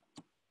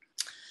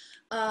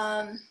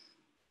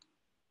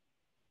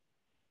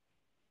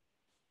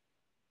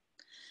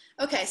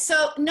 Okay,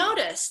 so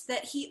notice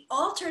that he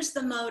alters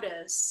the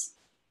motives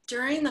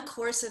during the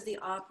course of the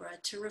opera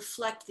to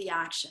reflect the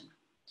action.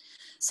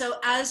 So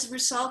as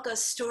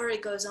Rusalka's story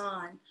goes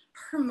on,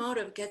 her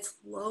motive gets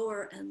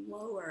lower and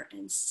lower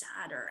and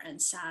sadder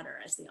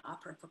as the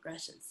opera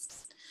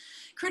progresses.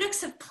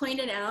 Critics have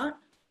pointed out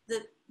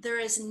that there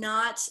is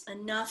not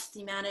enough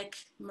thematic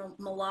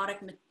melodic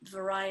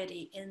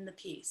variety in the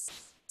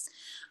piece.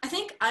 I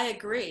think I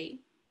agree,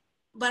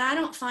 but I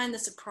don't find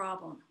this a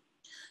problem.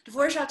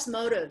 Dvorak's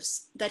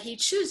motives that he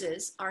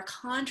chooses are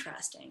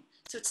contrasting.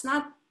 So it's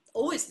not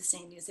always the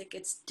same music,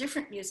 it's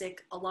different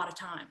music a lot of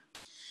time.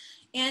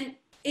 And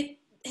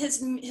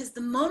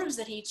the motives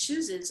that he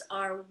chooses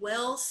are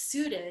well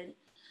suited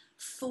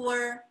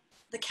for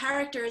the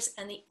characters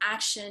and the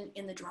action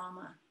in the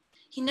drama.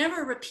 He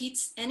never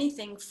repeats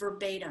anything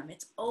verbatim.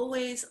 It's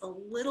always a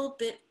little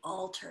bit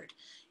altered.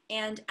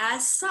 And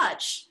as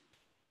such,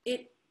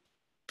 it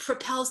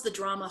propels the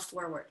drama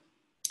forward.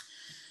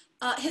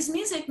 His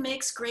music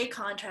makes great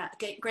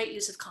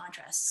use of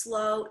contrast,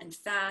 slow and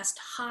fast,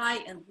 high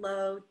and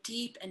low,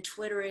 deep and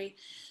twittery.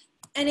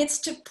 And it's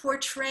to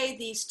portray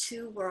these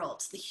two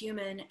worlds, the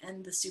human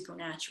and the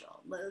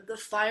supernatural, the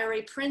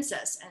fiery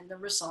princess and the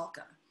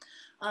Rusalka.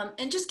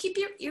 And just keep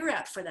your ear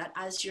out for that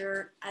as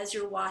you're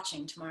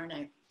watching tomorrow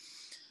night.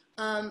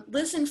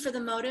 Listen for the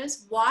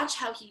motives. Watch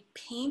how he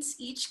paints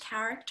each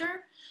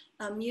character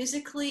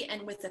musically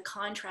and with a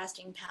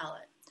contrasting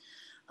palette.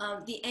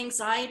 The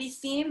anxiety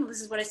theme,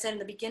 this is what I said in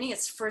the beginning,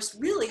 it's first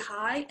really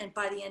high, and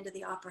by the end of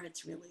the opera,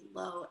 it's really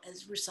low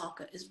as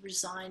Rusalka is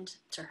resigned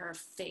to her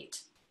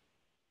fate.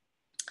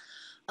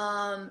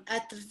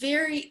 At the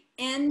very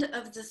end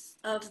of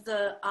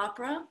the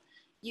opera,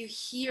 you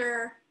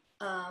hear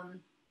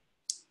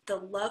the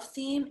love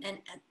theme, and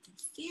at the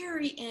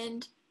very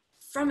end,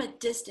 from a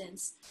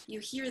distance, you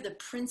hear the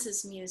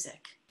prince's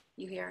music.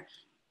 You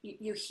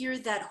hear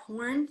that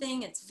horn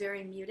thing, it's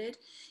very muted,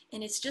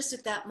 and it's just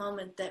at that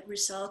moment that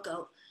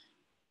Rusalka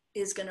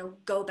is going to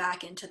go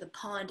back into the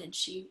pond, and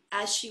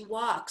as she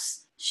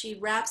walks, she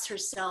wraps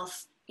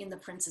herself in the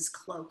prince's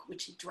cloak,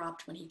 which he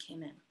dropped when he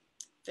came in.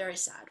 Very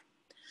sad.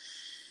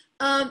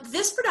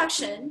 This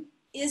production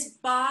is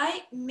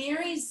by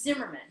Mary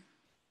Zimmerman,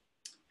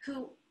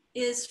 who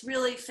is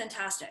really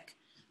fantastic.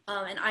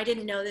 And I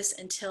didn't know this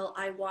until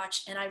I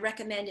watched, and I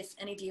recommend if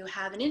any of you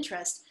have an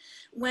interest,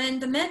 when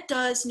the Met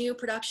does new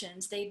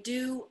productions, they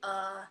do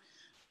an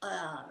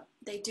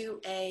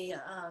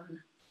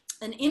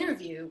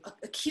interview,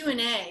 a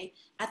Q&A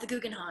at the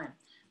Guggenheim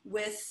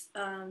with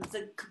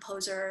the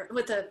composer,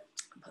 with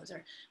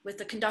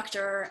the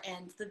conductor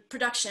and the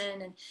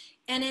production,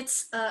 and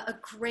it's a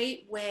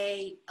great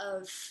way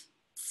of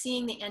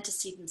seeing the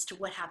antecedents to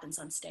what happens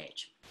on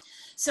stage.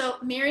 So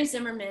Mary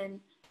Zimmerman,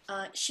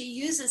 she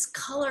uses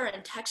color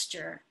and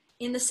texture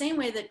in the same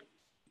way that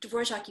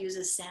Dvorak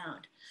uses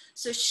sound.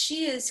 So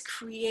she is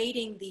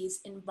creating these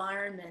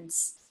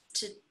environments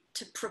to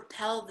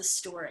propel the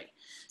story.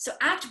 So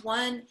Act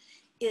 1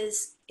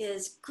 is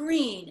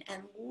green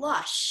and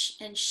lush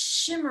and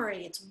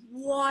shimmery. It's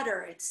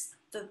water. It's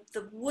the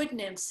wood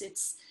nymphs.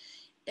 It's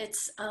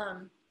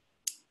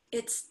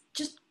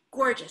just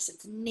gorgeous.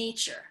 It's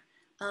nature.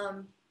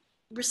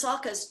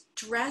 Rusalka's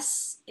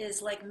dress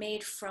is like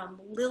made from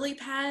lily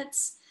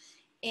pads,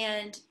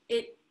 and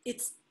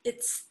it's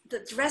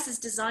the dress is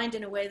designed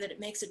in a way that it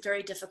makes it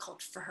very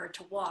difficult for her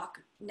to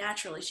walk.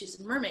 Naturally, she's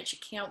a mermaid, she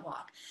can't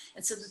walk.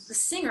 And so the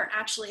singer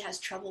actually has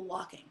trouble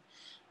walking.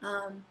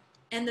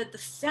 And that the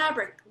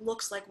fabric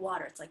looks like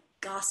water. It's like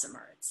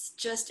gossamer. It's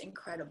just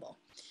incredible.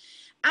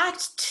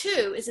 Act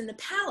 2 is in the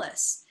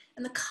palace.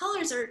 And the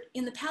colors are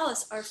in the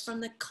palace are from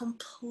the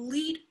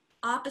complete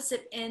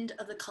opposite end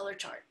of the color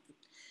chart.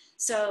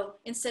 So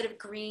instead of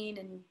green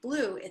and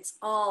blue, it's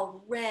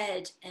all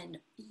red and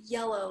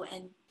yellow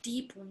and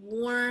deep,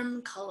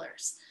 warm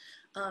colors,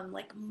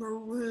 like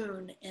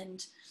maroon,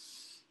 and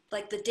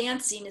like the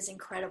dance scene is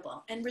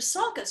incredible. And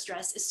Rusalka's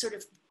dress is sort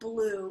of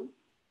blue,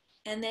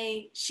 and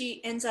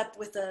she ends up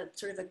with a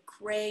sort of a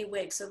gray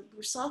wig. So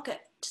Rusalka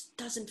just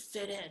doesn't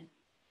fit in,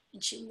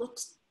 and she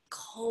looks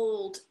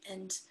cold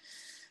and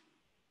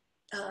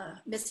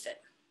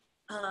misfit.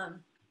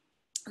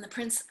 And the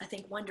prince, I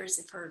think, wonders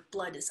if her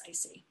blood is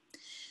icy.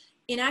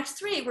 In Act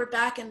 3, we're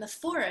back in the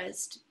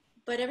forest,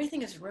 but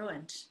everything is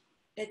ruined.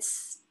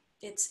 It's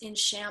in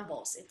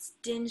shambles. It's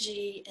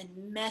dingy and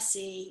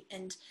messy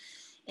and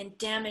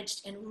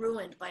damaged and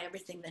ruined by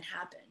everything that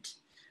happened.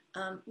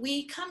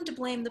 We come to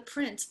blame the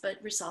prince,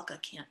 but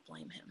Rusalka can't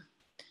blame him.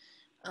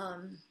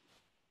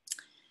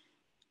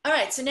 All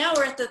right, so now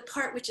we're at the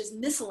part which is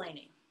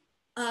miscellany.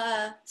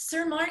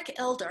 Sir Mark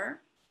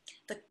Elder,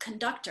 the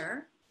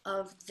conductor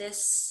of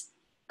this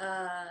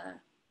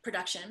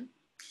production,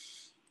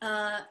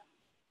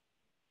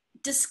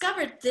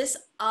 discovered this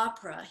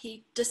opera.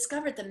 He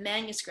discovered the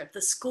manuscript,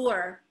 the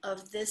score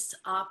of this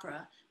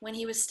opera when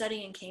he was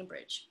studying in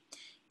Cambridge.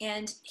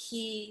 And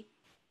he,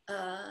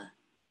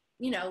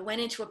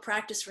 went into a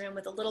practice room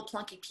with a little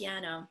plunky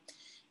piano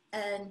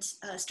and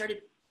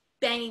started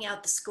banging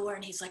out the score.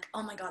 And he's like,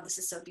 oh my God, this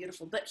is so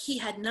beautiful. But he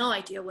had no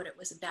idea what it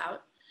was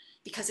about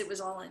because it was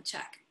all in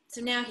Czech.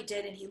 So now he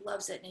did, and he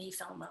loves it, and he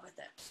fell in love with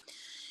it.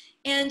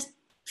 And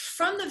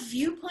from the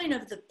viewpoint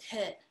of the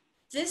pit,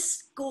 this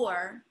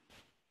score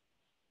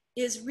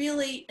is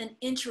really an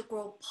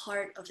integral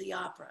part of the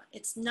opera.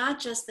 It's not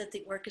just that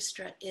the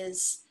orchestra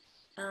is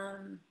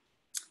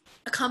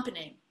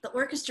accompanying. The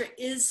orchestra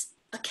is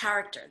a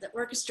character. The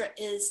orchestra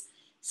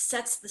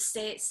sets the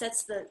stage,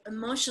 sets the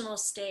emotional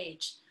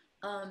stage,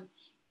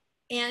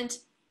 and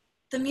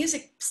the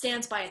music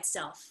stands by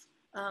itself.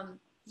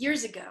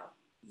 Years ago,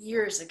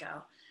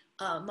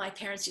 my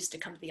parents used to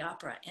come to the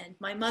opera, and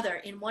my mother,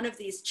 in one of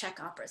these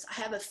Czech operas, I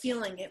have a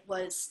feeling it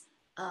was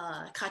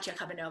Katja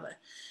Kabanova.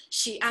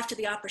 After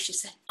the opera, she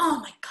said, oh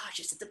my gosh,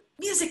 she said, the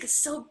music is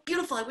so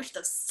beautiful. I wish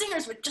those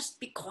singers would just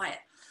be quiet.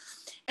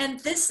 And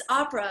this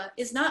opera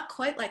is not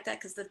quite like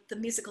that, because the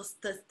musical,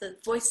 the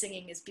voice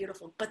singing is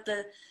beautiful, but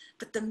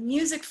the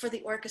music for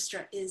the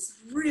orchestra is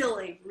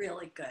really,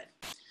 really good.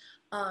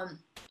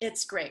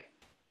 It's great.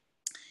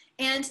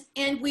 And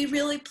we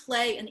really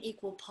play an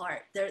equal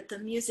part. The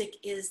music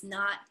is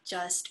not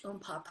just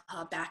pa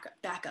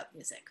backup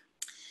music.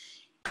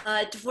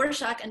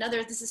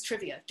 Dvorak, this is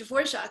trivia.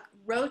 Dvorak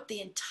wrote the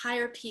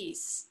entire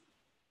piece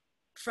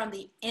from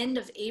the end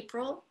of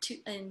April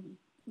in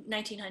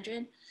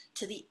 1900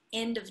 to the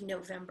end of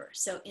November.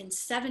 So in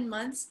 7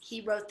 months,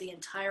 he wrote the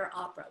entire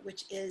opera,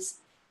 which is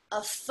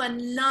a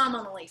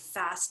phenomenally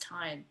fast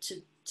time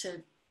to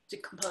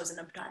compose an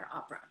entire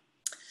opera.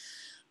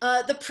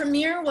 The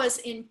premiere was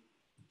in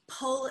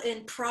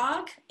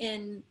Prague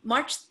in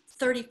March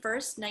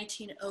 31st,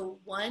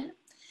 1901,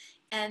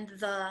 and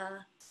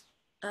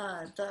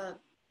the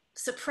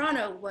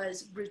soprano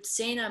was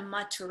Rudzyna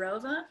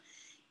Maturova,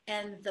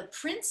 and the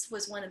prince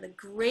was one of the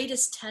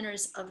greatest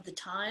tenors of the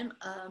time,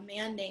 a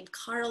man named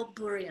Karl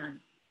Burian.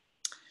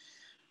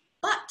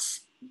 But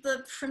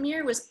the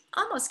premiere was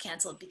almost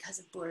canceled because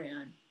of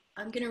Burian.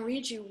 I'm going to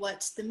read you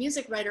what the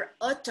music writer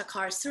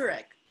Otakar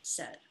Surek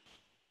said.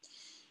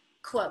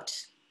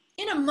 Quote,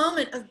 in a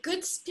moment of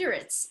good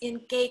spirits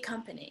in gay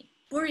company,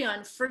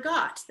 Burian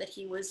forgot that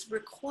he was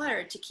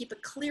required to keep a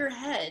clear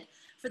head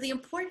for the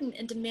important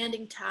and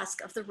demanding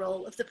task of the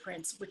role of the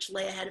prince which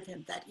lay ahead of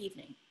him that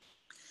evening.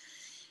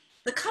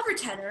 The cover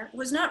tenor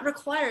was not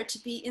required to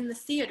be in the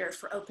theater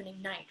for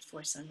opening night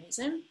for some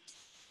reason.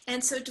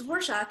 And so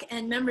Dvorak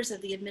and members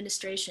of the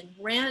administration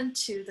ran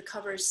to the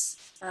cover's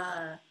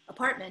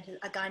apartment,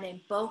 a guy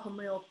named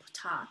Bohumil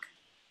Potak,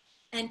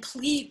 and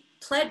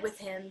pled with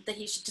him that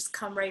he should just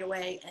come right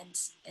away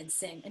and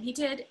sing. And he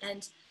did,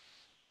 and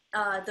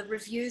the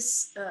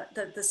reviews,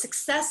 the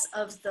success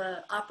of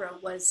the opera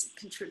was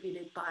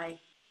contributed by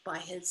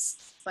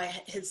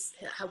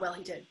how well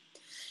he did.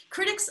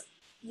 Critics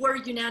were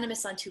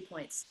unanimous on 2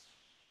 points.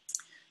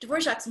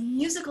 Dvorak's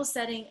musical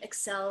setting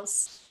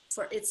excels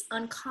for its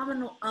I'm just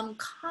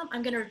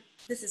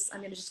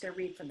gonna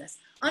read from this.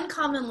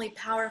 Uncommonly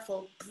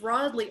powerful,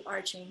 broadly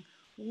arching,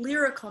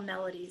 lyrical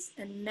melodies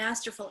and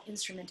masterful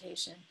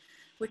instrumentation,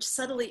 which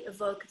subtly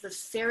evoke the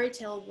fairy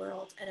tale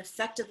world and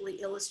effectively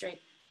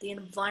illustrate the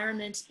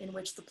environment in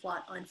which the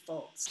plot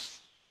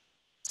unfolds.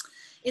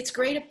 Its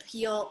great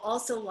appeal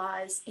also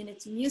lies in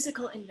its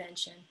musical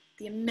invention,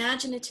 the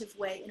imaginative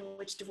way in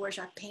which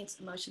Dvorak paints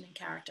emotion and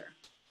character.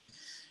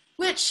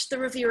 which the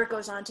reviewer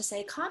goes on to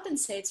say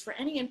compensates for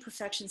any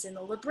imperfections in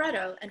the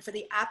libretto and for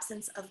the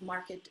absence of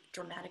marked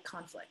dramatic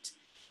conflict.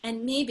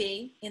 And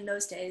maybe in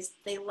those days,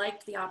 they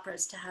liked the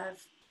operas to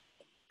have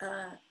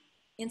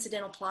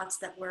incidental plots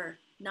that were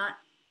not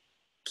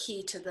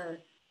key to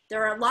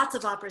there are lots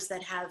of operas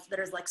that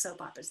are like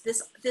soap operas.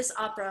 This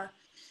opera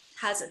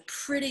has a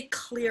pretty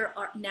clear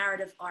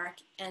narrative arc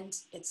and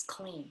it's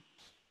clean.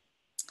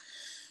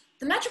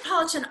 The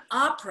Metropolitan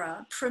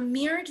Opera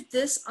premiered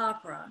this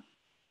opera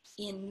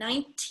in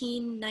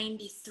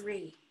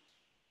 1993.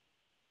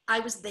 I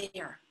was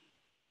there.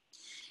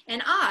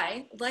 And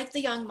I, like the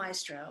young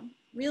maestro,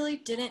 really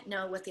didn't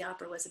know what the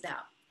opera was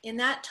about. In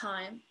that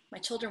time, my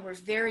children were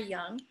very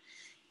young,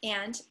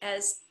 and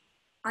as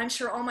I'm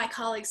sure all my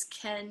colleagues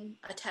can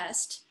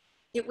attest,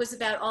 it was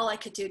about all I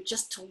could do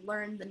just to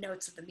learn the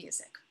notes of the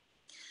music.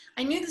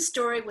 I knew the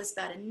story was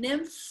about a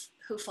nymph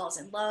who falls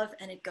in love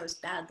and it goes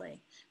badly,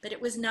 but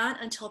it was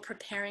not until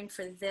preparing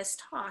for this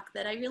talk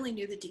that I really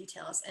knew the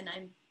details, and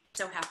I'm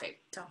so happy.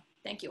 So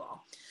thank you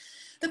all.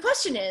 The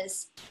question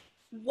is,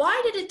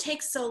 why did it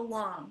take so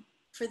long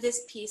for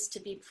this piece to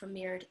be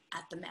premiered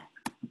at the Met?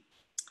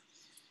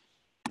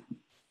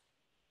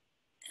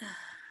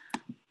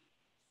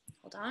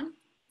 Hold on.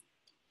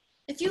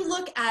 If you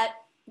look at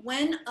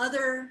when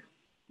other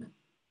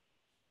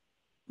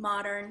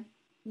modern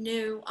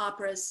new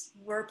operas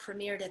were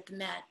premiered at the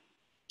Met,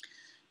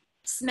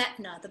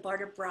 Smetana, The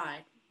Bartered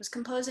Bride, was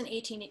composed in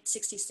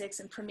 1866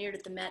 and premiered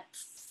at the Met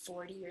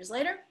 40 years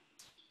later.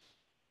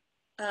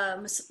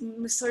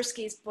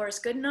 Mussorgsky's Boris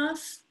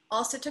Godunov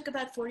also took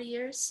about 40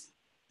 years.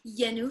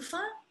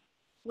 Yenufa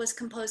was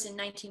composed in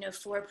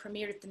 1904,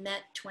 premiered at the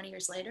Met 20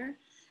 years later.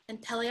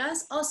 And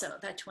Pelléas also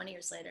about 20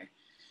 years later.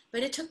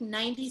 But it took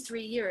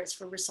 93 years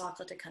for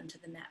Rusalka to come to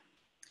the Met.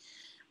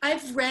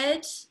 I've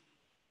read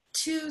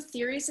two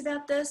theories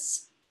about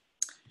this,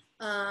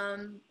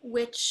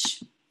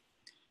 which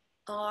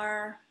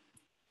are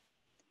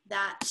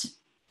that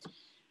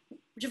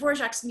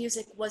Dvorak's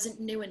music wasn't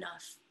new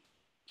enough.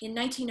 In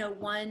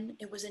 1901,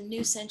 it was a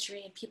new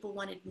century and people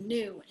wanted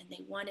new and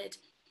they wanted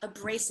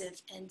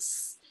abrasive and,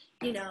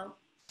 you know,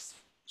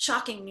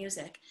 shocking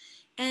music.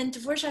 And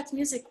Dvorak's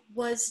music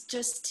was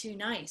just too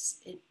nice.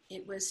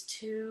 It was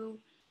too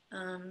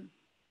nice.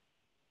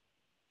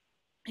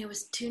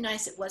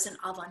 It wasn't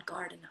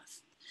avant-garde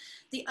enough.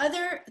 The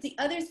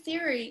other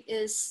theory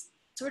is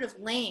sort of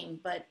lame,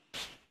 but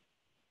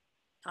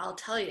I'll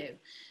tell you,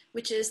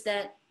 which is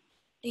that,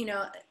 you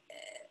know,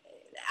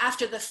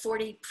 after the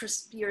 40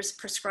 years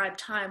prescribed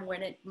time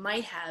when it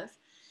might have,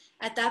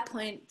 at that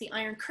point, the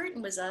Iron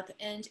Curtain was up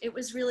and it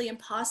was really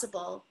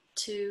impossible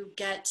to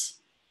get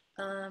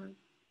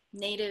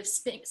native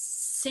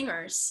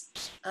singers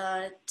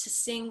to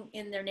sing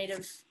in their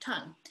native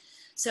tongue.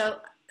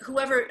 So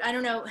whoever, I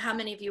don't know how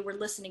many of you were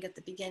listening at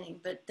the beginning,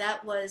 but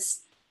that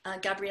was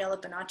Gabriela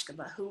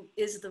Banachkova, who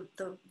is the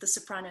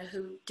soprano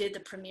who did the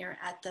premiere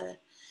at the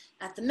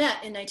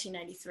Met in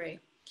 1993.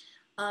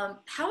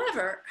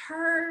 However,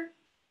 her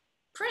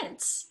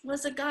prince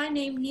was a guy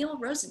named Neil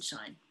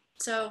Rosenshine.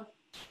 So,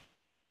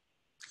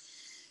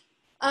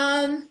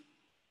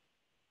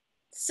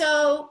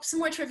 so some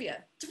more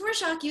trivia.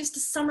 Dvorak used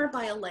to summer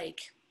by a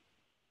lake,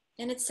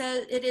 and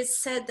it is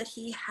said that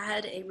he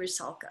had a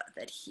Rusalka,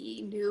 that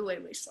he knew a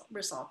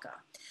Rusalka.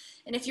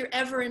 And if you're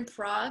ever in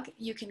Prague,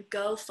 you can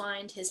go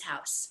find his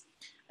house.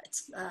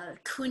 It's a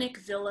Kunik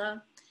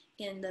Villa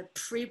in the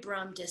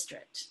Příbram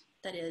district.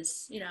 That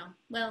is, you know,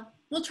 well,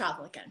 we'll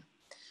travel again.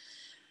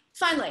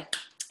 Finally,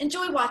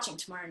 enjoy watching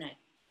tomorrow night.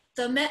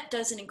 The Met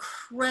does an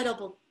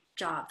incredible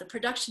job. The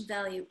production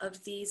value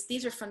of these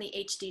are from the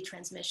HD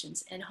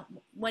transmissions, and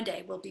one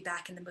day we'll be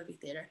back in the movie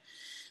theater.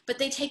 But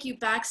they take you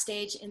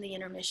backstage in the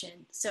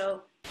intermission.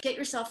 So get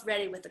yourself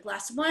ready with a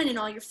glass of wine and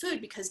all your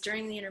food, because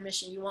during the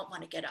intermission, you won't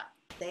want to get up.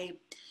 They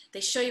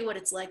show you what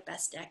it's like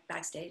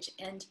backstage,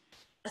 and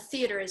a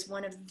theater is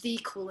one of the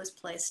coolest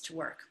places to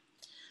work.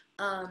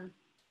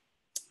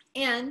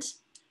 And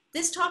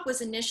this talk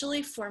was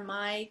initially for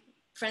my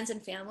friends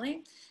and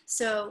family,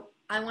 so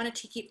I wanted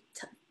to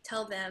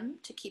tell them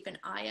to keep an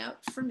eye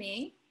out for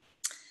me,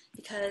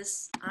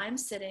 because I'm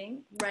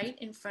sitting right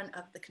in front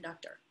of the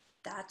conductor.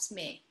 That's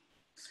me.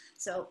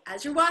 So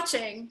as you're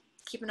watching,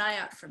 keep an eye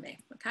out for me,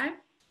 okay?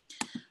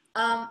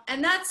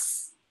 And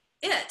that's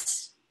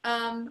it.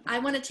 I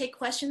want to take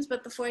questions,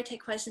 but before I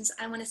take questions,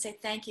 I want to say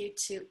thank you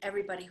to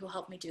everybody who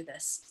helped me do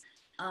this.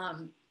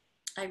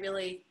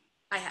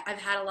 I've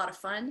had a lot of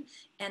fun,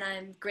 and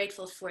I'm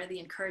grateful for the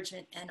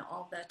encouragement and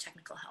all the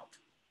technical help.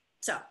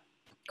 So,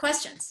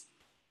 questions?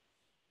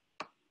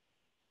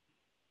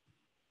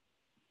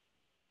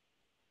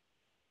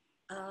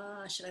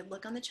 Should I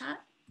look on the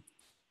chat?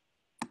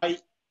 I'm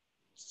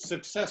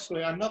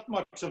not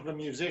much of a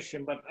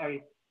musician, but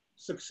I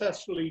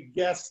successfully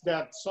guessed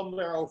that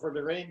Somewhere Over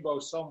the Rainbow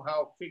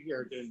somehow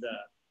figured in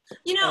that.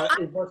 You know,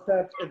 it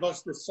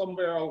was the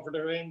Somewhere Over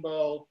the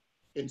Rainbow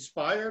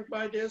inspired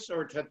by this,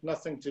 or it had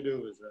nothing to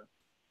do with it?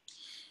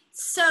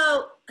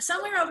 So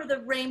Somewhere Over the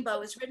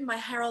Rainbow is written by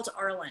Harold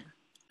Arlen,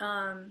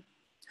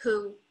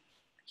 who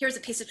here's a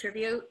piece of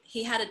trivia.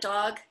 He had a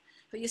dog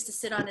who used to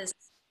sit on his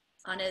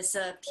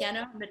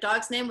piano. And the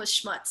dog's name was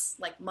Schmutz,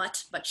 like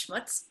mutt, but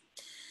Schmutz.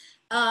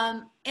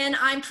 And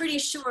I'm pretty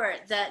sure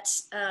that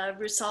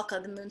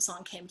Rusalka, the Moon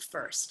Song, came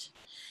first.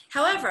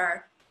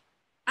 However,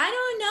 I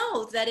don't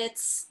know that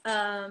it's.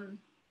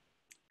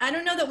 I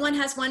don't know that one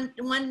has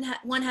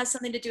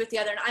something to do with the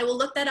other, and I will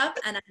look that up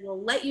and I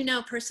will let you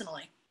know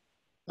personally.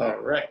 All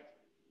right.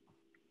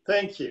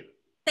 Thank you.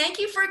 Thank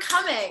you for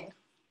coming.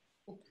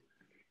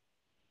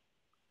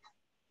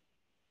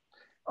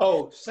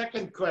 Oh,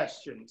 second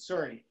question.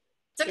 Sorry.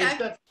 It's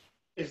okay.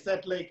 Is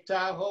that Lake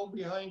Tahoe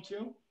behind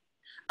you?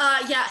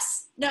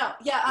 Yes. No.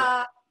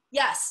 Yeah.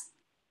 Yes.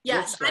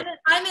 Yes.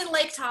 I'm in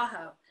Lake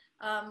Tahoe.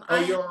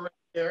 You're already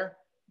there?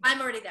 I'm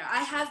already there.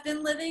 I have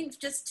been living,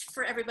 just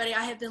for everybody,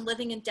 I have been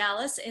living in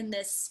Dallas in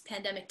this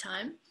pandemic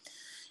time.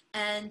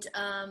 And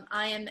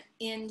I am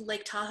in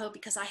Lake Tahoe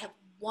because I have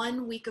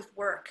 1 week of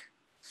work,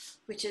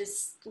 which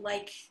is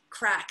like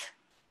crack.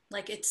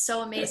 Like, it's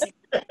so amazing.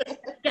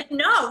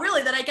 No,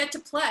 really, that I get to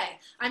play.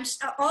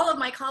 All of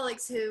my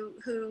colleagues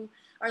who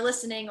are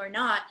listening or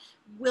not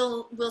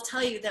will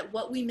tell you that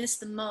what we miss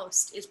the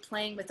most is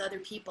playing with other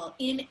people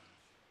in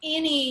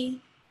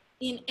any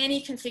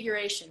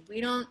configuration.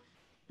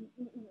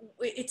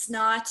 It's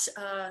not,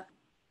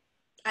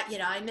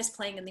 I miss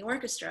playing in the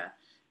orchestra,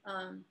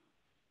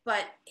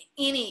 but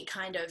any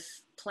kind of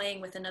playing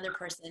with another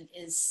person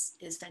is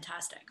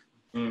fantastic.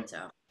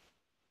 So.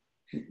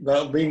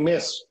 Well, we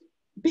miss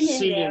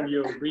seeing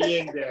you,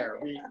 being there.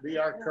 We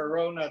are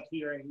Corona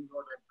here in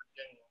Northern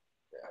Virginia.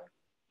 Yeah.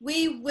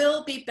 We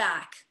will be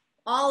back,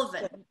 all of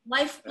it.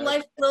 Life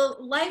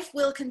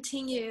will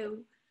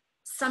continue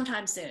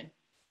sometime soon.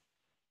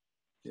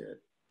 Good.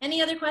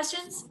 Any other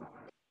questions?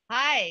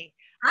 Hi.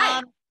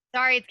 Hi.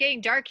 Sorry, it's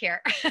getting dark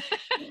here.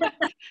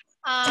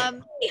 Hi.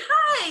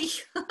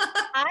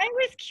 I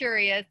was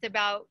curious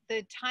about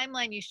the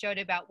timeline you showed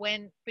about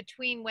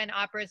between when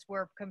operas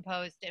were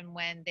composed and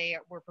when they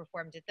were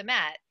performed at the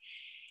Met.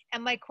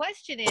 And my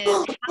question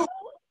is,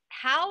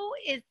 how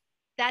is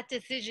that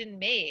decision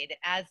made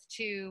as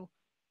to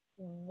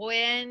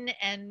when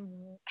and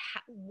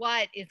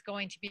what is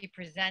going to be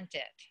presented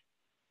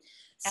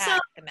at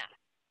the Met?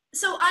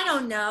 So I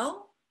don't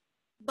know,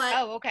 but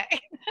okay.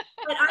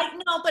 but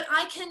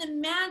I can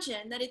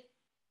imagine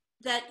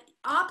that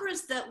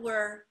operas that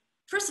were,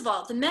 first of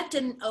all, the Met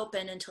didn't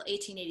open until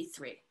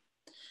 1883.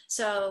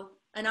 So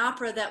an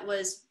opera that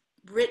was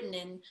written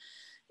in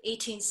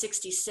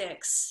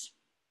 1866,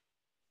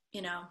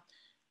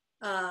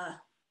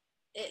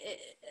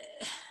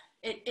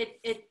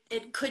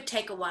 it could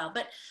take a while,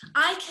 but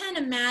I can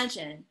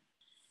imagine.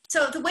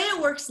 So the way it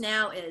works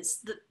now is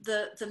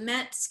the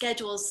Met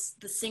schedules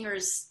the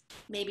singers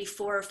maybe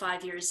 4 or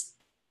 5 years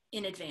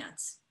in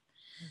advance.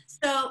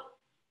 So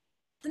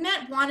the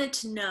Met wanted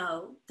to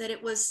know that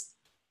it was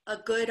a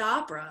good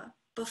opera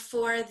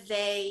before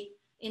they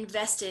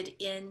invested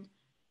in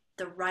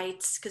the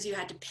rights, because you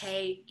had to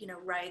pay,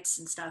 rights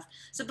and stuff.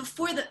 So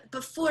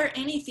before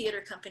any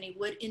theater company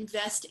would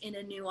invest in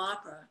a new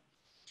opera,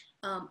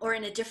 or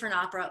in a different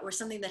opera or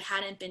something that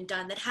hadn't been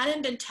done, that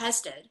hadn't been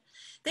tested,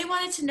 they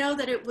wanted to know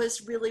that it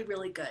was really,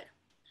 really good.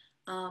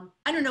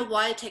 I don't know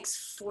why it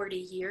takes 40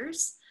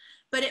 years,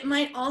 but it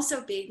might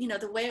also be,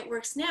 the way it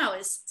works now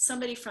is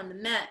somebody from the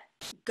Met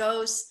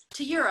goes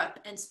to Europe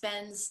and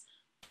spends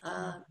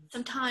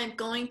some time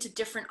going to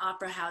different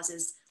opera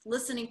houses,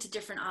 listening to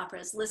different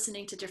operas,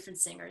 listening to different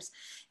singers,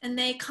 and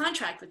they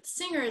contract with the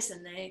singers,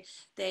 and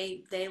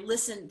they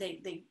listen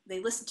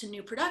to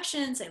new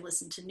productions, they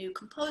listen to new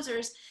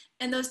composers,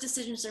 and those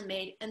decisions are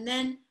made, and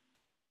then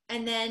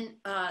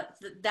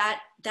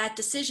that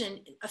decision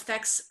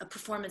affects a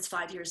performance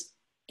 5 years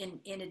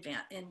in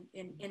advance,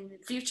 in the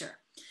future.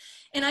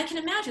 And I can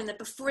imagine that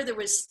before there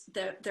was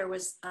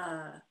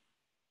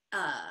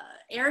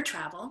air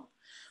travel,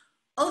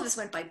 all of us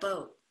went by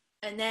boat,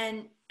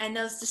 and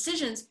those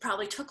decisions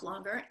probably took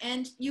longer,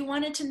 and you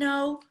wanted to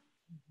know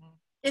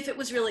if it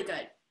was really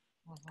good.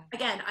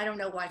 Again, I don't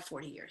know why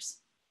 40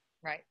 years.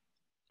 Right.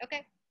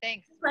 Okay,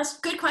 thanks.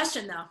 Good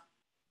question, though.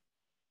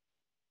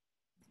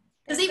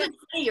 Because even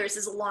 20 years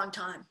is a long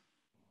time.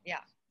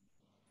 Yeah.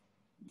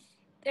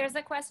 There's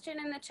a question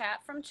in the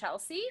chat from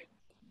Chelsea.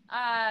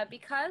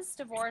 Because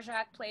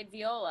Dvorak played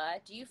viola,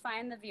 do you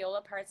find the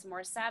viola parts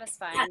more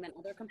satisfying than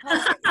other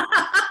composers?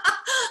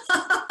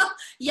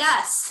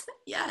 Yes.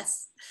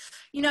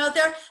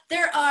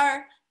 There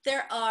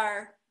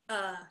are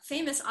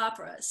famous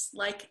operas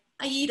like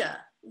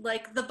Aida,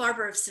 like The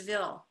Barber of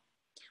Seville,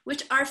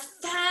 which are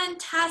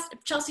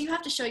fantastic. Chelsea, you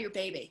have to show your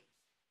baby.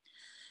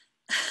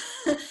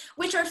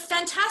 Which are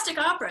fantastic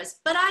operas,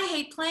 but I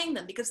hate playing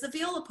them because the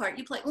viola part,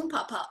 you play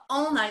papa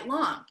all night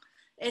long.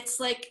 It's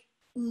like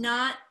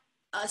not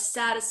a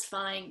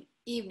satisfying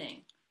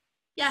evening.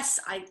 Yes,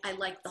 I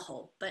like the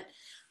whole, but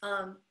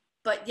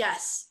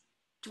yes,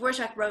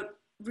 Dvorak wrote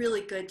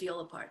really good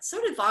viola parts. So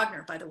did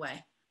Wagner, by the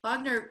way.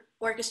 Wagner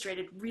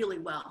orchestrated really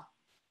well.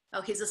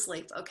 Oh, he's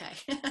asleep. Okay.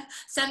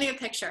 Send me a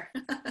picture.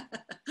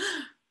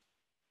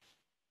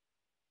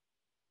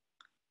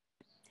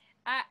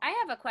 I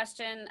have a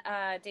question,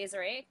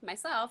 Désirée,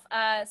 myself.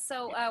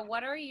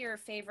 What are your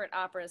favorite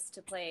operas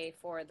to play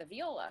for the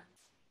viola?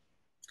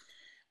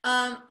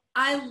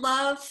 I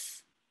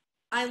love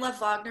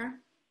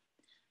Wagner.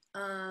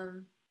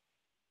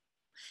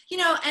 You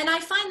know, and I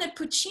find that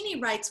Puccini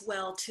writes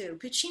well too.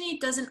 Puccini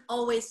doesn't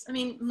always, I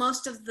mean,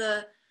 most of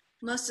the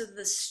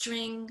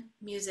string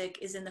music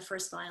is in the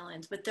first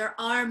violins, but there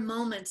are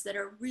moments that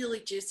are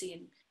really juicy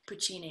in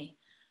Puccini.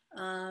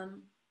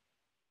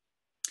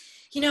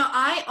 You know,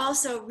 I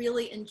also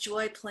really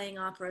enjoy playing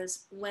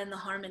operas when the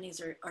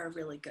harmonies are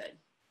really good.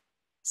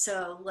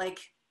 So like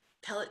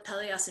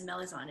Pelléas and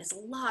Melisande is a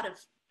lot of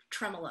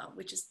tremolo,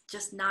 which is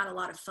just not a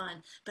lot of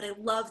fun, but I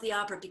love the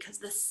opera because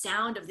the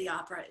sound of the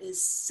opera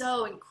is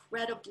so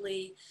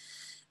incredibly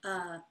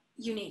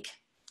unique.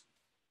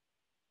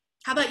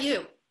 How about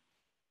you?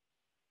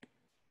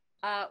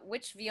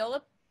 Which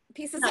viola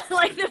pieces I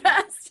like the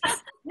best?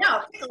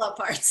 No, piccolo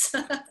parts.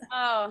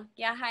 Oh,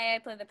 yeah, hi, I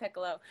play the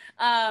piccolo.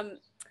 I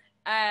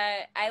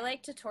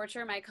like to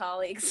torture my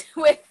colleagues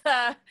with,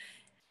 well,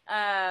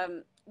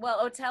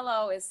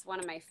 Otello is one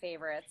of my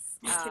favorites.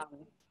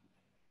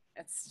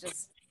 It's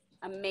just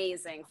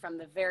amazing from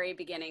the very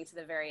beginning to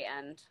the very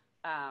end.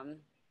 I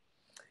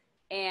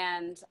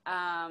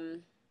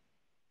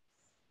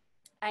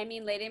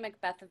mean, Lady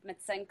Macbeth of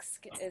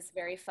Mtsensk is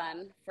very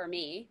fun for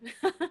me.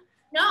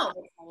 No.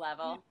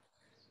 Level.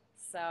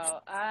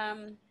 So,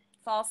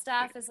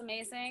 Falstaff is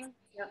amazing.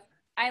 Yep.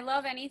 I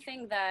love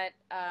anything that,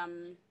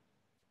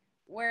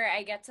 where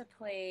I get to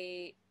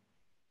play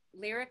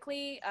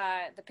lyrically.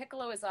 The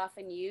piccolo is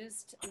often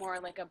used more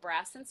like a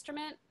brass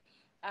instrument,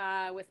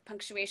 with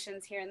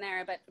punctuations here and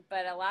there, but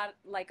a lot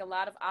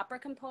of opera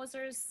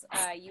composers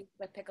use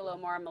the piccolo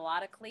more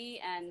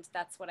melodically, and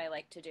that's what I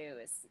like to do,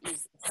 is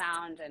use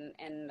sound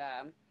and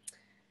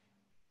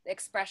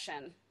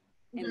expression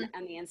in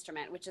the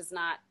instrument, which is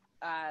not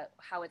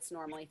how it's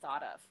normally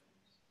thought of.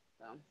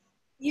 So.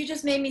 You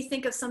just made me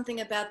think of something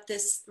about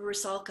this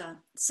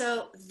Rusalka.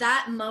 So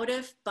that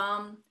motive,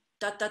 bum,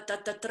 da da da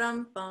da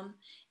drum, bum,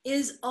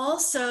 is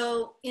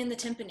also in the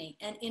timpani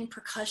and in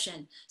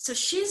percussion. So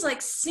she's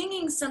like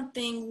singing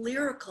something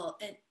lyrical,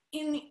 and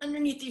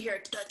underneath you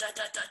hear da da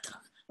da da da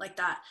like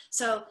that.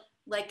 So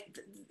like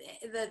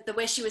the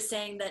way she was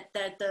saying that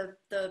the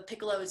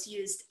piccolo is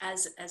used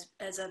as a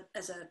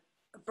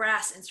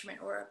brass instrument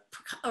or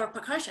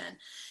percussion,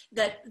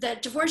 that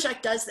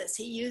Dvorak does this.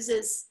 He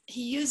uses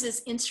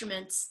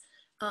instruments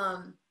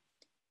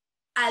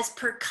as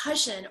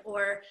percussion,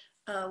 or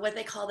what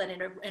they call that in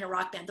a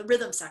rock band, the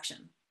rhythm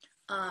section.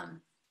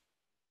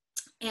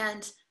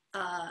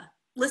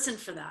 Listen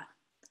for that.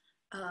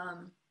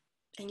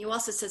 And you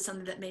also said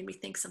something that made me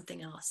think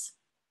something else.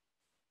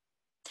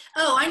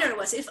 Oh, I know what it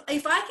was.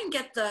 If I can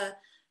get the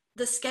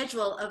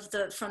schedule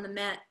from the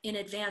Met in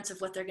advance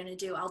of what they're going to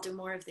do, I'll do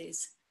more of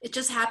these. It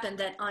just happened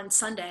that on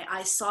Sunday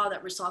I saw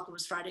that Rusalka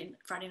was Friday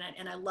night,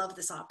 and I love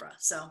this opera.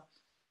 So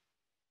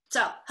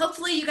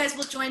hopefully you guys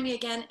will join me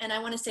again, and I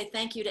want to say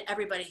thank you to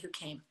everybody who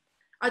came.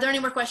 Are there any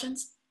more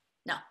questions?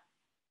 No.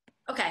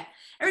 Okay.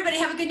 Everybody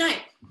have a good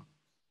night.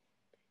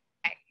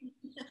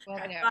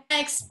 Well,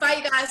 Thanks.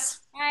 Bye, you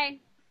guys.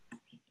 Bye.